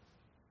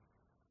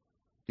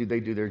 did they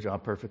do their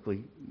job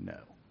perfectly? No,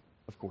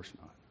 of course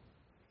not.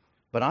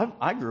 But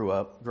I grew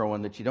up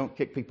growing that you don't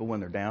kick people when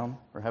they're down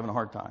or having a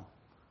hard time,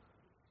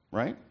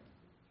 right?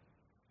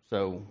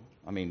 So,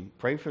 I mean,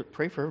 pray for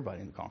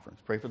everybody in the conference.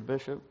 Pray for the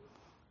bishop.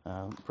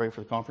 Pray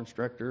for the conference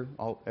director.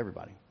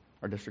 Everybody.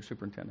 Our district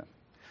superintendent.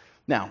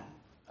 Now,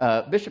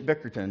 Bishop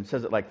Bickerton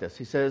says it like this.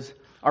 He says,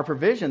 our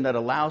provision that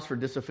allows for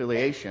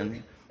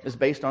disaffiliation is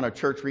based on a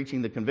church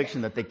reaching the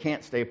conviction that they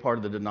can't stay a part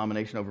of the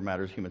denomination over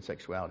matters of human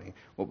sexuality.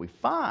 What we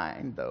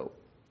find, though,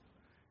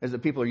 is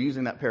that people are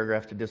using that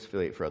paragraph to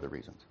disaffiliate for other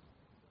reasons.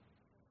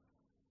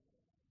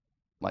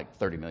 Like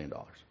 $30 million. I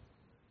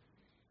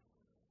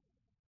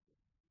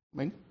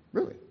mean,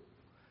 really.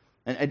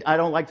 And I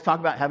don't like to talk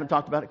about it, haven't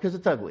talked about it, because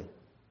it's ugly.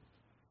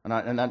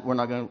 And we're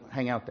not going to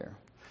hang out there.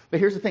 But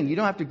here's the thing. You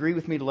don't have to agree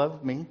with me to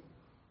love me.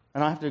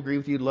 And I have to agree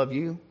with you to love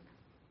you.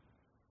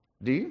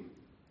 Do you?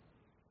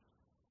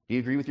 Do you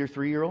agree with your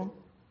 3-year-old?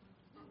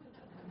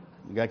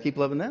 You got to keep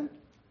loving them.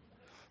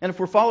 And if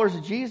we're followers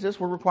of Jesus,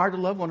 we're required to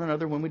love one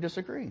another when we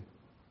disagree.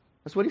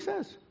 That's what he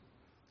says.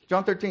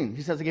 John 13,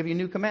 he says, I give you a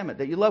new commandment,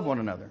 that you love one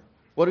another.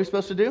 What are we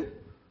supposed to do?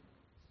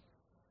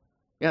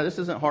 Yeah, this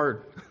isn't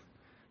hard.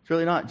 It's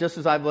really not. Just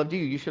as I've loved you,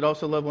 you should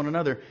also love one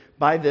another.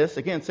 By this,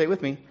 again, say it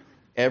with me,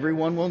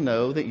 everyone will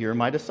know that you're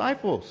my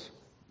disciples.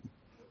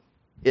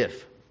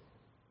 If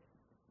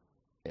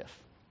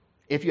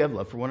you have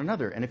love for one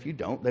another. And if you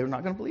don't, they're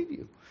not going to believe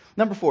you.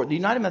 Number 4, the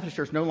United Methodist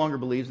Church no longer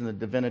believes in the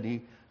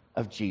divinity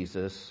of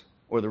Jesus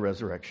or the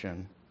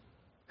resurrection.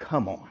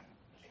 Come on.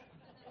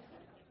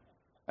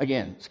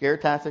 Again, scare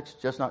tactics,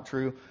 just not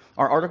true.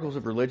 Our articles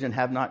of religion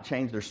have not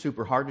changed. They're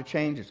super hard to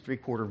change. It's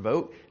 3/4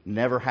 vote.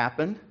 Never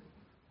happened.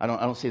 I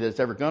don't see that it's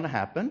ever going to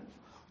happen.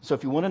 So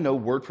if you want to know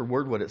word for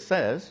word what it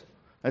says,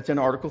 that's in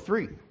Article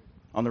 3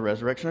 on the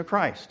resurrection of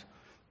Christ.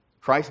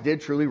 Christ did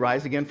truly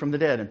rise again from the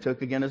dead and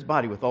took again his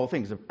body with all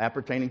things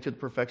appertaining to the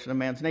perfection of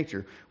man's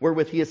nature,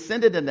 wherewith he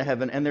ascended into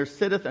heaven and there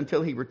sitteth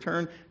until he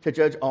return to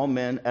judge all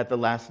men at the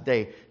last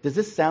day. Does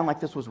this sound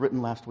like this was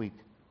written last week?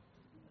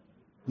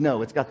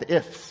 No, it's got the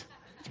ifs.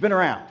 It's been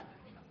around.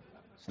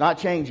 It's not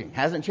changing.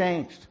 Hasn't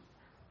changed.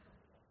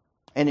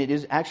 And it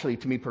is actually,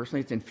 to me personally,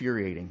 it's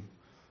infuriating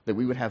that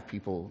we would have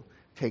people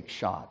take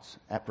shots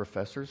at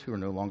professors who are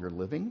no longer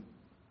living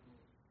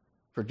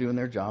for doing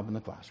their job in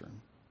the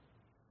classroom.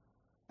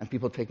 And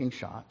people taking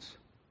shots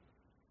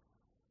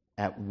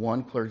at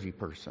one clergy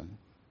person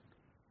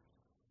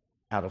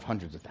out of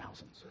hundreds of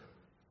thousands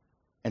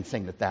and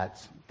saying that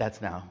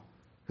that's now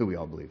who we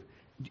all believe.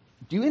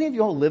 Do any of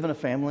you all live in a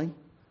family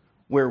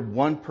where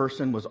one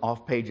person was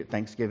off page at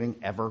Thanksgiving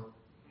ever?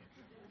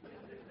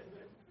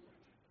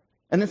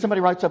 And then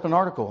somebody writes up an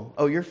article.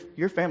 Oh,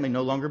 your family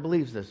no longer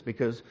believes this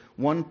because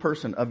one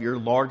person of your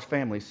large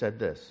family said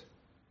this.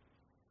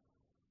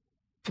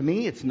 To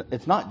me,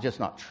 it's not just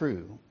not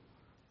true.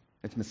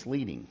 It's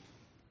misleading.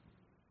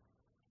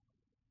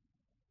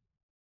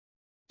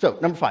 So,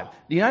 number 5.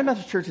 The United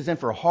Methodist Church is in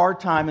for a hard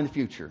time in the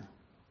future.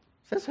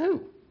 Says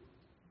who?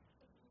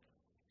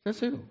 Says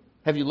who?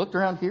 Have you looked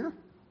around here?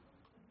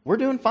 We're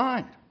doing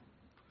fine.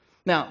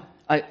 Now,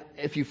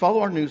 if you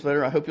follow our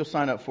newsletter, I hope you'll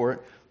sign up for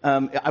it.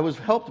 I was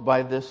helped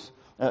by this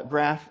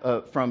graph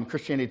from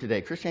Christianity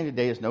Today. Christianity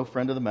Today is no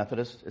friend of the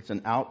Methodist. It's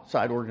an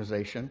outside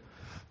organization.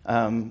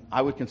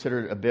 I would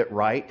consider it a bit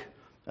right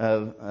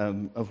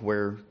of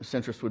where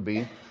centrist would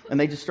be. And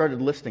they just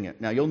started listing it.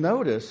 Now, you'll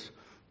notice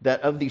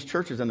that of these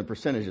churches and the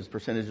percentages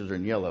are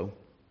in yellow.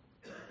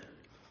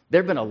 There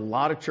have been a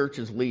lot of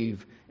churches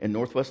leave in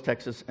Northwest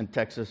Texas and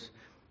Texas,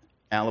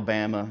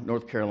 Alabama,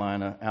 North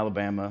Carolina,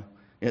 Alabama.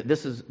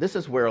 This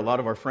is where a lot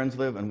of our friends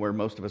live and where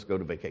most of us go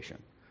to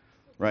vacation,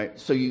 right?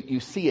 So you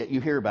see it, you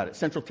hear about it.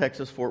 Central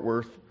Texas, Fort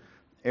Worth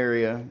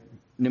area,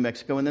 New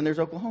Mexico, and then there's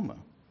Oklahoma.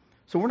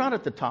 So we're not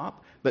at the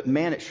top, but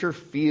man, it sure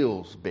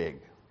feels big,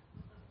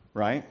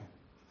 right?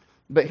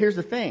 But here's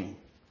the thing.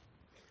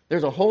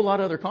 There's a whole lot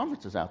of other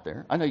conferences out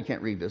there. I know you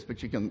can't read this,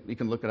 but you can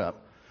look it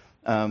up.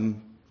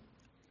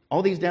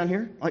 All these down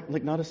here,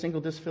 like not a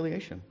single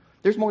disaffiliation.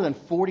 There's more than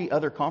 40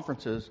 other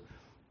conferences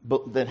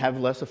that have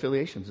less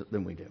affiliations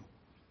than we do.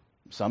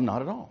 Some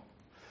not at all.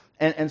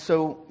 And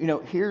so,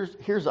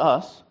 here's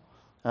us.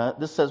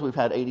 This says we've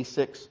had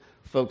 86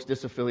 folks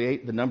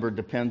disaffiliate. The number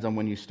depends on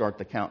when you start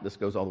the count. This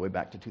goes all the way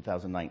back to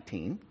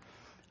 2019.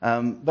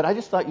 But I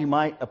just thought you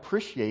might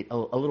appreciate a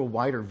little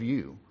wider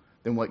view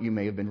than what you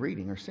may have been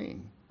reading or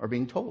seeing or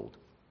being told.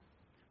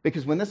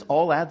 Because when this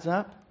all adds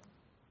up,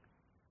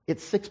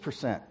 it's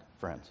 6%,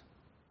 friends.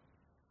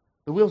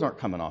 The wheels aren't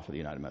coming off of the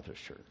United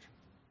Methodist Church.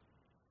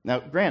 Now,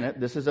 granted,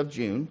 this is of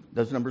June.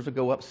 Those numbers will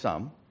go up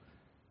some.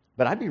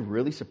 But I'd be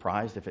really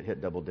surprised if it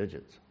hit double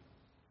digits.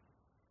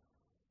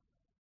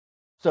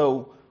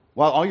 So,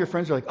 while all your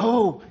friends are like,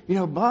 oh,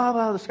 blah,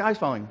 blah, the sky's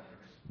falling.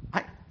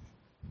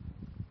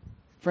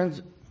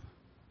 Friends,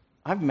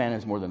 I've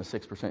managed more than a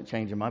 6%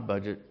 change in my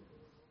budget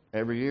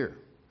every year.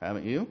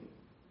 Haven't you?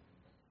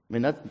 I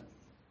mean,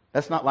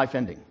 that's not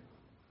life-ending.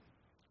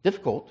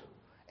 Difficult,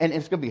 and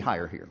it's going to be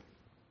higher here.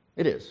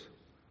 It is.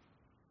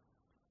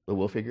 But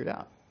we'll figure it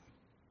out.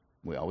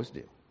 We always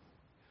do.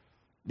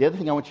 The other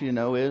thing I want you to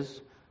know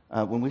is,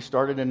 when we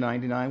started in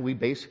 99, we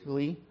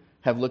basically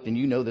have looked, and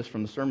you know this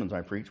from the sermons I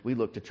preach, we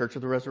looked to Church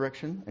of the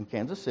Resurrection in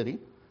Kansas City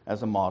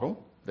as a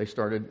model. They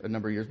started a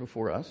number of years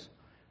before us.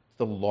 It's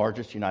the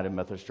largest United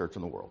Methodist church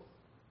in the world.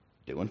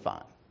 Doing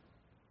fine.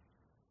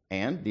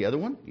 And the other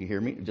one, you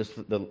hear me, just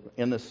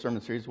in this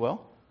sermon series as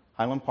well,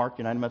 Highland Park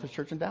United Methodist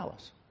Church in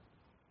Dallas.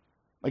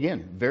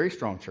 Again, very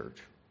strong church.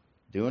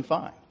 Doing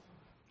fine.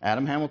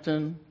 Adam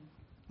Hamilton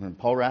and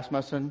Paul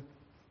Rasmussen,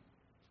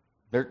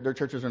 their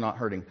churches are not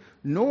hurting.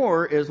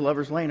 Nor is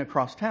Lover's Lane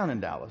across town in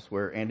Dallas,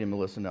 where Andy and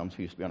Melissa Nelms,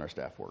 who used to be on our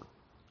staff, were.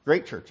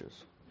 Great churches.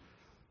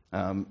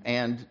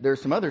 And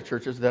there's some other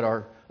churches that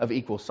are of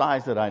equal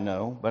size that I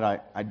know, but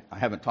I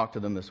haven't talked to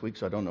them this week,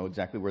 so I don't know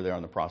exactly where they are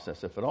in the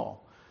process, if at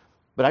all.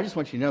 But I just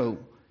want you to know,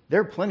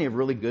 there are plenty of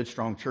really good,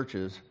 strong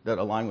churches that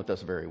align with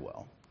us very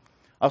well.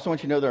 I also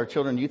want you to know that our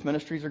children and youth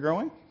ministries are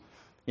growing.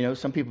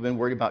 Some people have been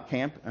worried about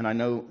camp, and I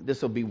know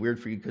this will be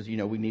weird for you because,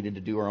 we needed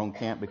to do our own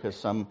camp because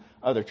some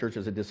other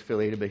churches are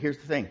disaffiliated. But here's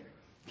the thing.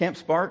 Camp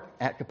Spark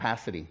at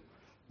capacity.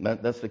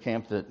 That's the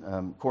camp that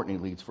Courtney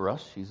leads for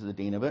us. She's the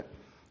dean of it.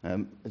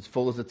 As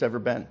full as it's ever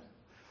been.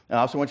 And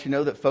I also want you to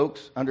know that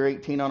folks under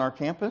 18 on our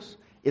campus,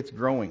 it's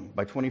growing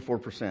by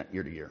 24%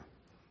 year to year.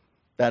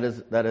 That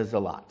is a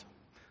lot.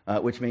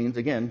 Which means,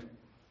 again,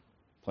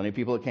 plenty of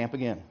people at camp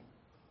again.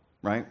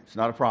 Right? It's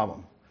not a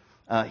problem.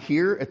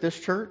 Here at this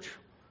church,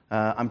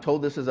 I'm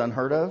told this is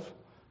unheard of.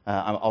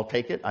 I'll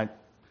take it.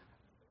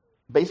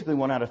 Basically,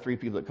 1 out of 3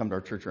 people that come to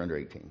our church are under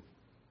 18.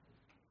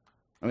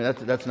 I mean,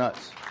 that's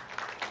nuts.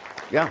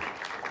 Yeah.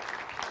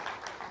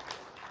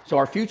 So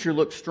our future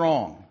looks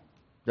strong.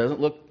 Doesn't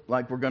look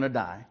like we're going to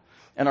die.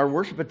 And our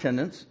worship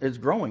attendance is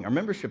growing. Our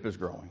membership is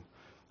growing.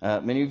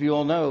 Many of you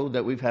all know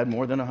that we've had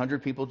more than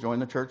 100 people join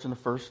the church in the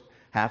first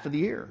half of the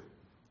year,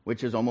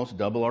 which is almost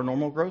double our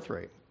normal growth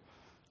rate.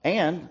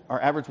 And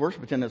our average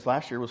worship attendance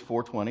last year was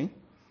 420.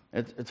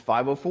 It's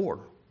 504.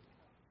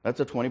 That's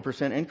a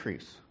 20%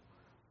 increase.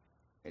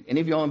 Any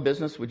of y'all in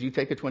business, would you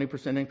take a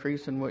 20%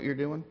 increase in what you're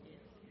doing?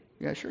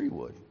 Yeah, sure you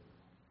would.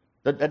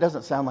 That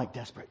doesn't sound like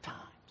desperate times.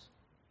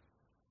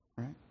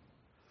 Right?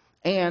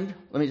 And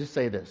let me just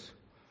say this.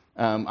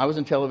 I was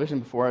in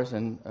television before I was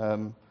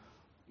in,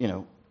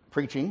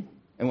 preaching.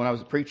 And when I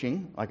was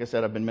preaching, like I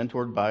said, I've been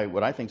mentored by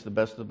what I think is the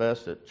best of the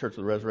best at Church of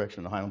the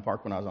Resurrection in Highland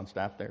Park when I was on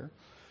staff there.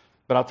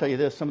 But I'll tell you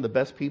this, some of the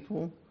best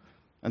people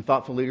and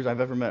thoughtful leaders I've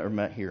ever met are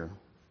met here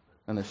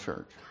in this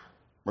church,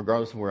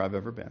 regardless of where I've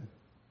ever been.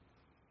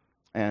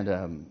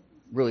 And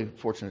really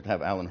fortunate to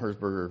have Alan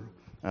Herzberger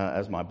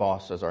as my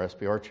boss, as our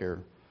SPR chair,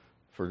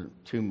 for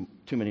too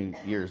many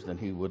years than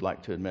he would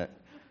like to admit.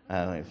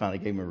 I finally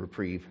gave him a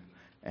reprieve.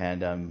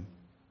 And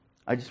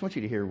I just want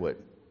you to hear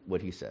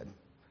what he said.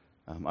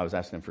 I was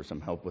asking him for some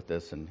help with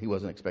this, and he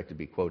wasn't expected to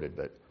be quoted,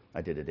 but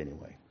I did it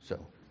anyway. So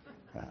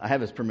I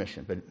have his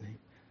permission. But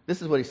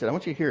this is what he said. I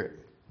want you to hear it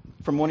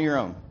from one of your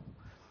own.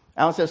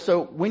 Alan says,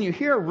 so when you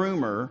hear a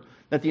rumor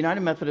that the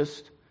United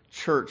Methodist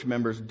church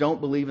members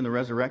don't believe in the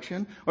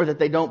resurrection, or that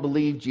they don't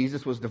believe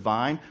Jesus was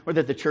divine, or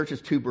that the church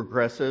is too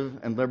progressive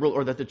and liberal,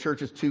 or that the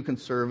church is too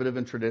conservative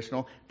and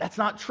traditional. That's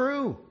not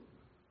true.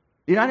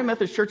 The United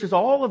Methodist Church is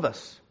all of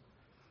us.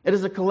 It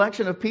is a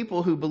collection of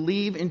people who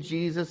believe in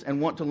Jesus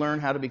and want to learn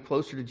how to be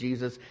closer to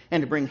Jesus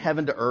and to bring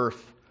heaven to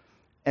earth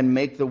and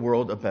make the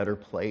world a better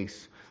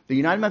place. The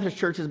United Methodist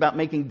Church is about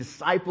making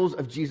disciples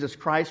of Jesus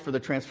Christ for the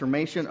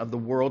transformation of the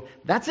world.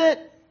 That's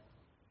it.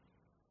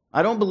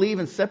 I don't believe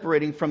in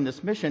separating from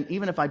this mission,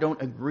 even if I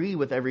don't agree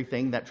with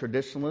everything that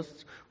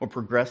traditionalists or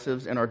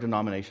progressives in our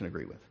denomination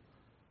agree with.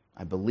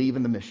 I believe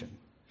in the mission.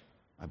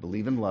 I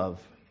believe in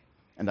love.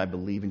 And I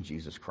believe in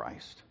Jesus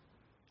Christ.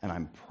 And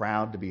I'm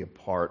proud to be a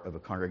part of a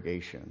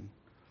congregation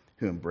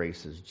who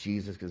embraces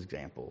Jesus'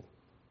 example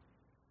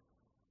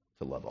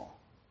to love all.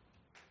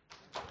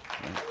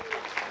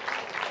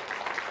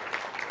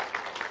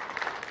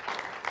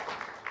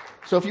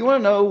 So if you want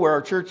to know where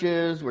our church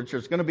is, where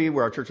church is going to be,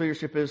 where our church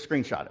leadership is,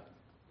 screenshot it.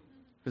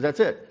 Because that's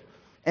it.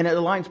 And it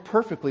aligns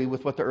perfectly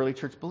with what the early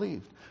church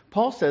believed.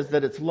 Paul says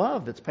that it's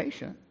love that's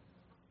patient.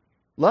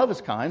 Love is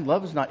kind.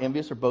 Love is not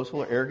envious or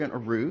boastful or arrogant or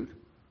rude.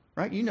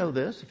 Right? You know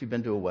this if you've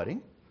been to a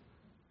wedding.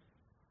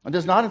 It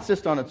does not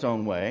insist on its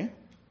own way.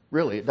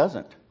 Really, it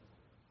doesn't.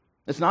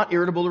 It's not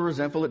irritable or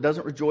resentful. It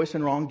doesn't rejoice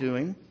in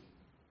wrongdoing.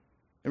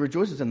 It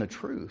rejoices in the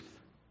truth.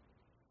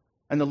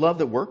 And the love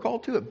that we're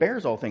called to, it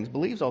bears all things,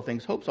 believes all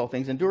things, hopes all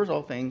things, endures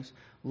all things.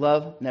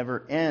 Love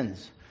never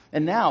ends.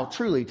 And now,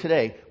 truly,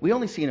 today, we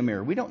only see in a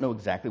mirror. We don't know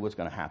exactly what's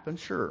going to happen,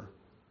 sure.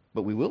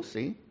 But we will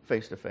see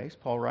face to face,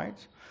 Paul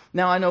writes.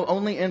 Now I know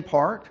only in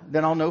part,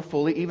 then I'll know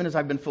fully, even as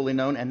I've been fully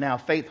known. And now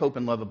faith, hope,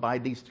 and love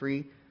abide, these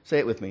three. Say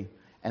it with me.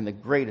 And the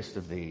greatest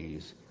of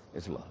these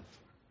is love.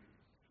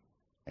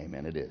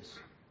 Amen, it is.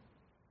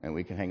 And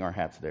we can hang our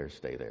hats there,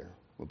 stay there.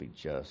 We'll be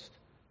just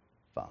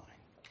fine.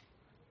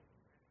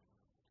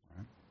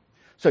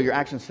 So your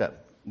action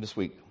step this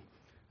week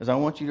is I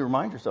want you to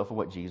remind yourself of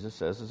what Jesus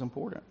says is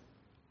important.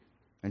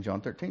 In John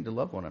 13, to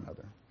love one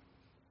another,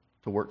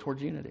 to work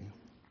towards unity,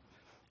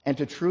 and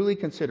to truly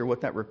consider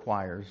what that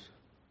requires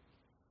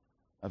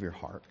of your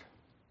heart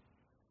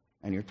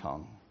and your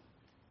tongue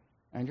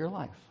and your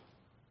life.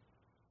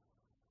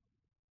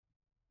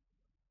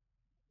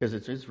 Because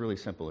it's really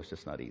simple, it's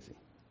just not easy.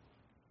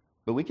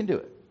 But we can do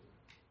it,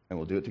 and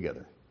we'll do it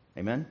together.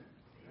 Amen?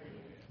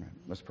 All right,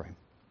 let's pray.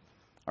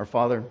 Our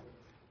Father,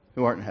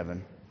 who art in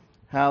heaven,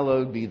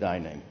 hallowed be thy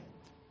name.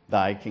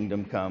 Thy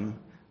kingdom come,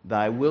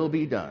 thy will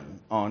be done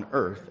on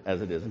earth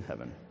as it is in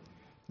heaven.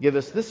 Give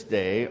us this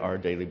day our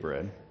daily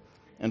bread,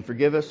 and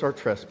forgive us our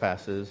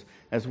trespasses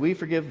as we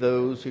forgive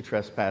those who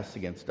trespass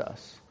against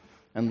us.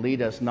 And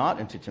lead us not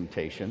into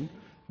temptation,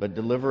 but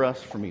deliver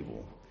us from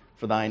evil.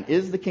 For thine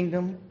is the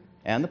kingdom,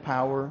 and the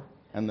power,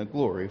 and the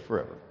glory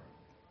forever.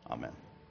 Amen.